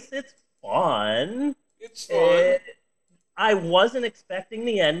nice. It's fun. It's fun. I wasn't expecting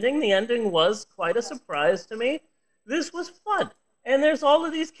the ending. The ending was quite a surprise to me. This was fun. And there's all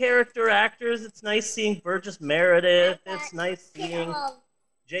of these character actors. It's nice seeing Burgess Meredith. It's nice seeing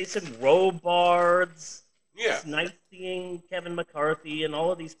Jason Robards. Yeah. It's nice seeing Kevin McCarthy and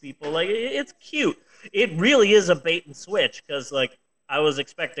all of these people. Like, it's cute. It really is a bait and switch because, like, I was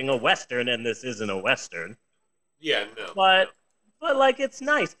expecting a Western and this isn't a Western. Yeah, no. But like, it's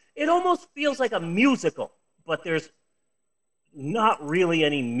nice. It almost feels like a musical, but there's not really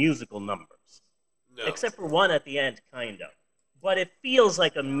any musical numbers. No. Except for one at the end, kind of. But it feels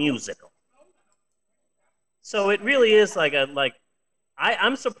like a musical. So it really is like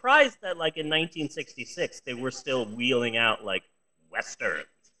I'm surprised that like in 1966 they were still wheeling out like Westerns.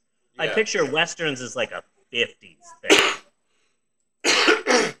 Yeah. I picture Westerns as like a 50s thing.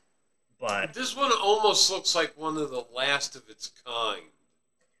 But this one almost looks like one of the last of its kind.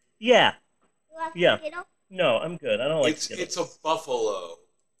 Yeah. Yeah. No, I'm good. I don't like Skittles. It's a buffalo.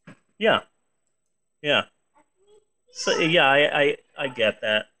 Yeah. Yeah. So yeah, I get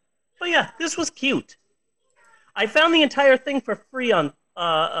that. But yeah, this was cute. I found the entire thing for free on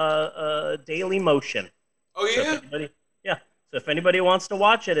Daily Motion. Oh yeah? So So if anybody wants to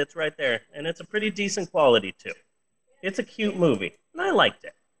watch it, it's right there. And it's a pretty decent quality, too. It's a cute movie, and I liked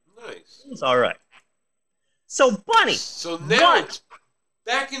it. Nice. It was all right. So, Bunny, So now it's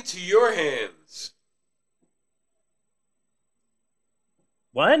back into your hands.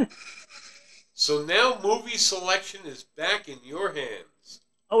 What? So now movie selection is back in your hands.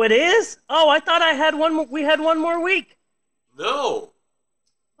 Oh, it is? Oh, I thought I had one. We had one more week. No.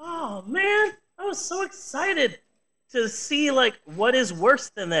 Oh man, I was so excited to see like what is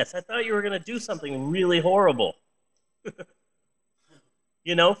worse than this. I thought you were gonna do something really horrible.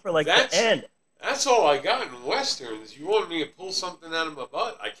 You know, for like the end. That's all I got in westerns. You want me to pull something out of my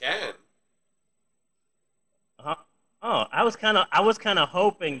butt? I can. Oh, I was kind of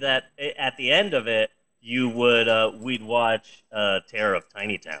hoping that at the end of it you would we'd watch Terror of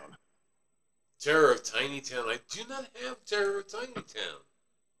Tiny Town. Terror of Tiny Town. I do not have Terror of Tiny Town.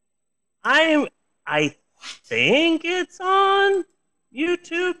 I think it's on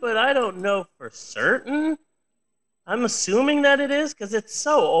YouTube, but I don't know for certain. I'm assuming that it is because it's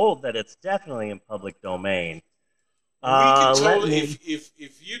so old that it's definitely in public domain. We could totally,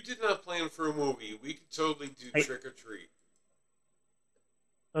 if you did not plan for a movie, we could totally do Trick or Treat.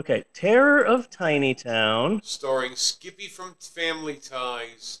 Okay, Terror of Tiny Town. Starring Skippy from Family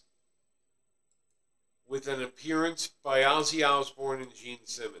Ties with an appearance by Ozzy Osbourne and Gene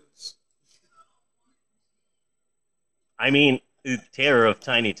Simmons. I mean, Terror of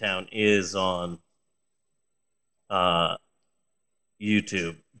Tiny Town is on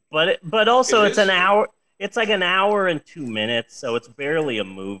YouTube. But also it's an hour. It's like an hour and 2 minutes, so it's barely a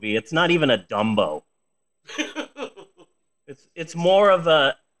movie. It's not even a Dumbo. It's more of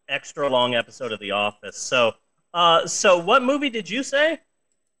a extra long episode of The Office. So what movie did you say?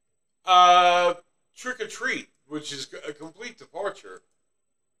 Trick or Treat, which is a complete departure.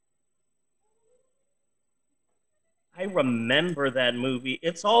 I remember that movie.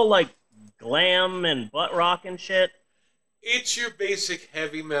 It's all like glam and butt rock and shit. It's your basic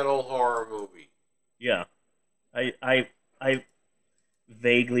heavy metal horror movie. Yeah, I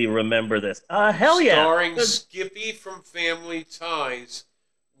vaguely remember this. Hell yeah! Starring Skippy from Family Ties,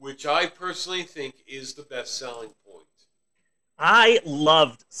 which I personally think is the best selling point. I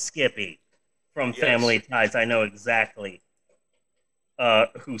loved Skippy from Family Ties. I know exactly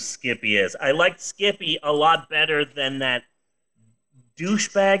who Skippy is. I liked Skippy a lot better than that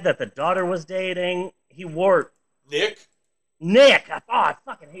douchebag that the daughter was dating. He wore Nick. I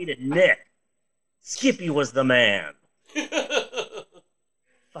fucking hated Nick. Skippy was the man.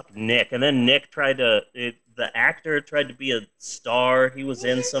 Fuck Nick. And then Nick the actor tried to be a star. He was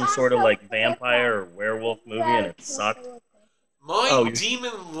in some sort of like vampire or werewolf movie and it sucked. My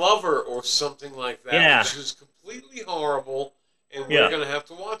Demon Lover or something like that, which is completely horrible, and we're going to have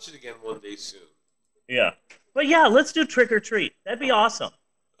to watch it again one day soon. Yeah. But yeah, let's do Trick or Treat. That'd be awesome.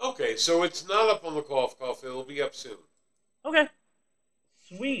 Okay, so it's not up on the Cough. It'll be up soon. Okay.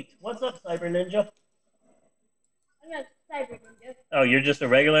 Sweet. What's up, Cyber Ninja? I'm not Cyber Ninja. Oh, you're just a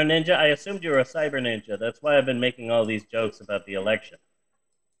regular ninja? I assumed you were a Cyber Ninja. That's why I've been making all these jokes about the election.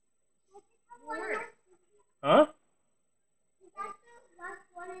 Huh?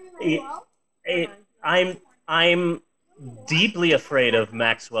 I'm deeply afraid of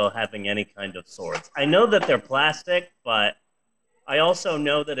Maxwell having any kind of swords. I know that they're plastic, but I also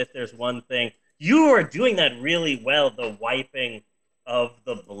know that if there's one thing... You are doing that really well, the wiping of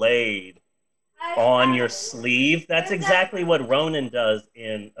the blade on your sleeve. That's exactly what Ronan does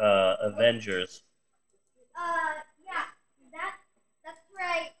in Avengers. Yeah, that's where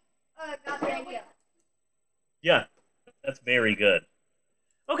I got the idea. Yeah, that's very good.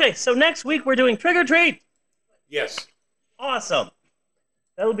 Okay, so next week we're doing Trick or Treat. Yes. Awesome.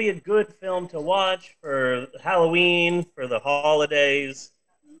 That'll be a good film to watch for Halloween, for the holidays,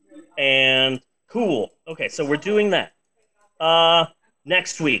 and cool. Okay, so we're doing that.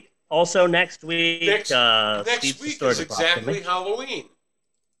 Next week. Also next week. Next week is exactly Halloween.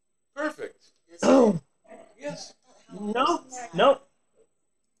 Perfect. Oh. Yes. No.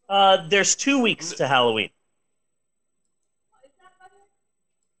 There's 2 weeks to Halloween.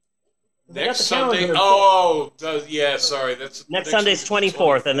 Next Sunday. Sorry. That's next Sunday's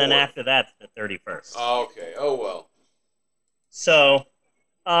 24th, and then after that's the 31st. Oh, okay. Oh well. So,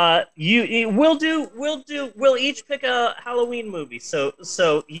 we'll each pick a Halloween movie. So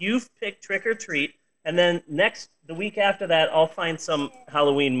you've picked Trick or Treat, and then the week after that, I'll find some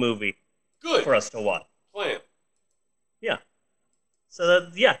Halloween movie. Good. For us to watch. Plan. Yeah. So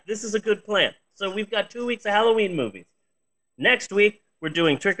this is a good plan. So we've got 2 weeks of Halloween movies. Next week we're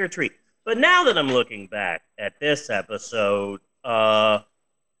doing Trick or Treat. But now that I'm looking back at this episode, the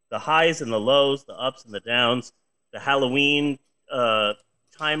highs and the lows, the ups and the downs, The Halloween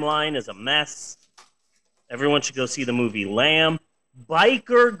timeline is a mess. Everyone should go see the movie Lamb.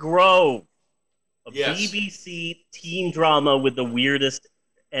 Biker Grove, a BBC teen drama with the weirdest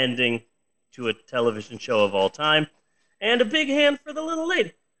ending to a television show of all time. And a big hand for the little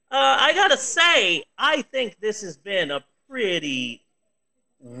lady. I gotta say, I think this has been a pretty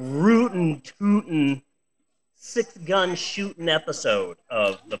rootin' tootin' six-gun shooting episode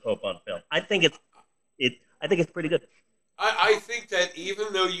of the Pope on Film. I think it's pretty good. I think that even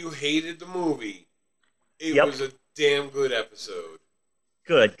though you hated the movie, it was a damn good episode.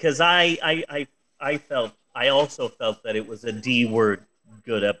 Good, because I also felt that it was a D-word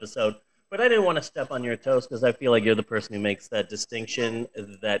good episode. But I didn't want to step on your toes because I feel like you're the person who makes that distinction,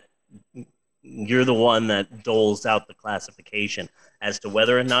 that you're the one that doles out the classification as to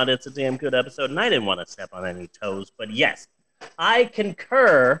whether or not it's a damn good episode. And I didn't want to step on any toes. But yes, I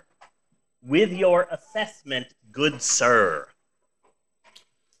concur with your assessment, good sir.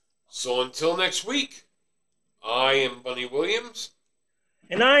 So until next week, I am Bunny Williams.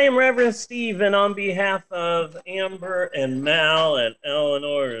 And I am Reverend Steve, and on behalf of Amber and Mal and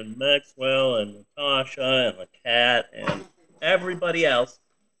Eleanor and Maxwell and Natasha and the cat and everybody else,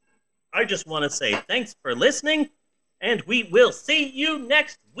 I just want to say thanks for listening, and we will see you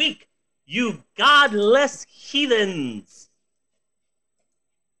next week, you godless heathens.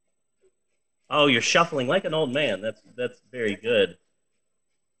 Oh, you're shuffling like an old man. That's very good.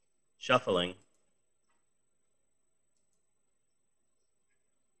 Shuffling.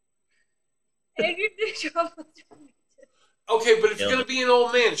 Okay, but if you're going to be an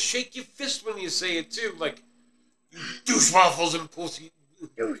old man, shake your fist when you say it, too. Like, you douche waffles and pussy.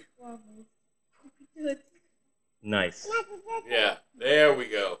 Nice. Yeah, there we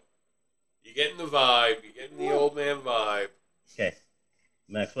go. You're getting the vibe. You're getting the old man vibe. Okay.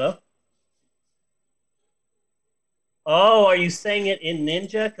 Maxwell? Oh, are you saying it in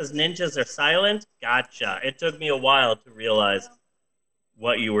ninja? Because ninjas are silent? Gotcha. It took me a while to realize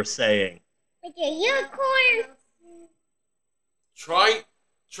what you were saying. Like a unicorn. Try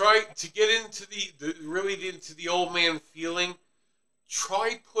to get into really into the old man feeling.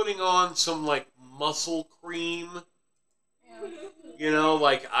 Try putting on some like muscle cream,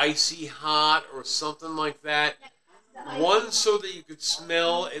 like icy hot or something like that. One so that you could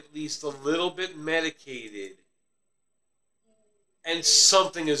smell at least a little bit medicated. And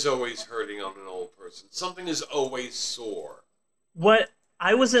something is always hurting on an old person. Something is always sore.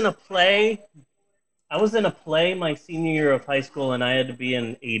 I was in a play my senior year of high school, and I had to be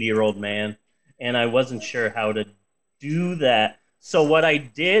an 80-year-old man, and I wasn't sure how to do that. So what I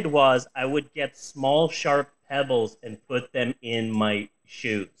did was I would get small, sharp pebbles and put them in my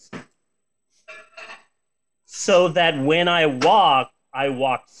shoes. So that when I walked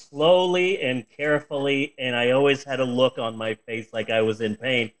slowly and carefully, and I always had a look on my face like I was in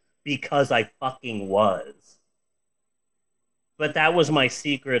pain, because I fucking was. But that was my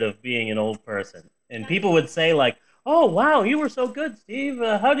secret of being an old person. And people would say, like, oh, wow, you were so good, Steve.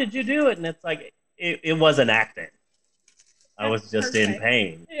 How did you do it? And it's like, it wasn't acting. I was just in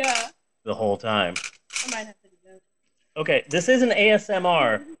pain the whole time. I might have to do that. Okay, this isn't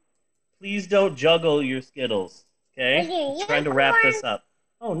ASMR. Please don't juggle your Skittles, okay? I'm trying to wrap this up.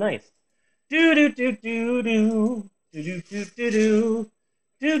 Oh, nice. Do-do-do-do-do. Do-do-do-do-do.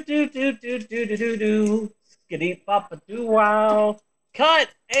 Do-do-do-do-do-do-do. Skitty-papa-doo-wow. Cut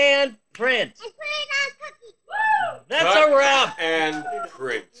and print. That's a wrap. And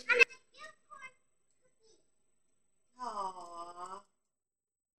print.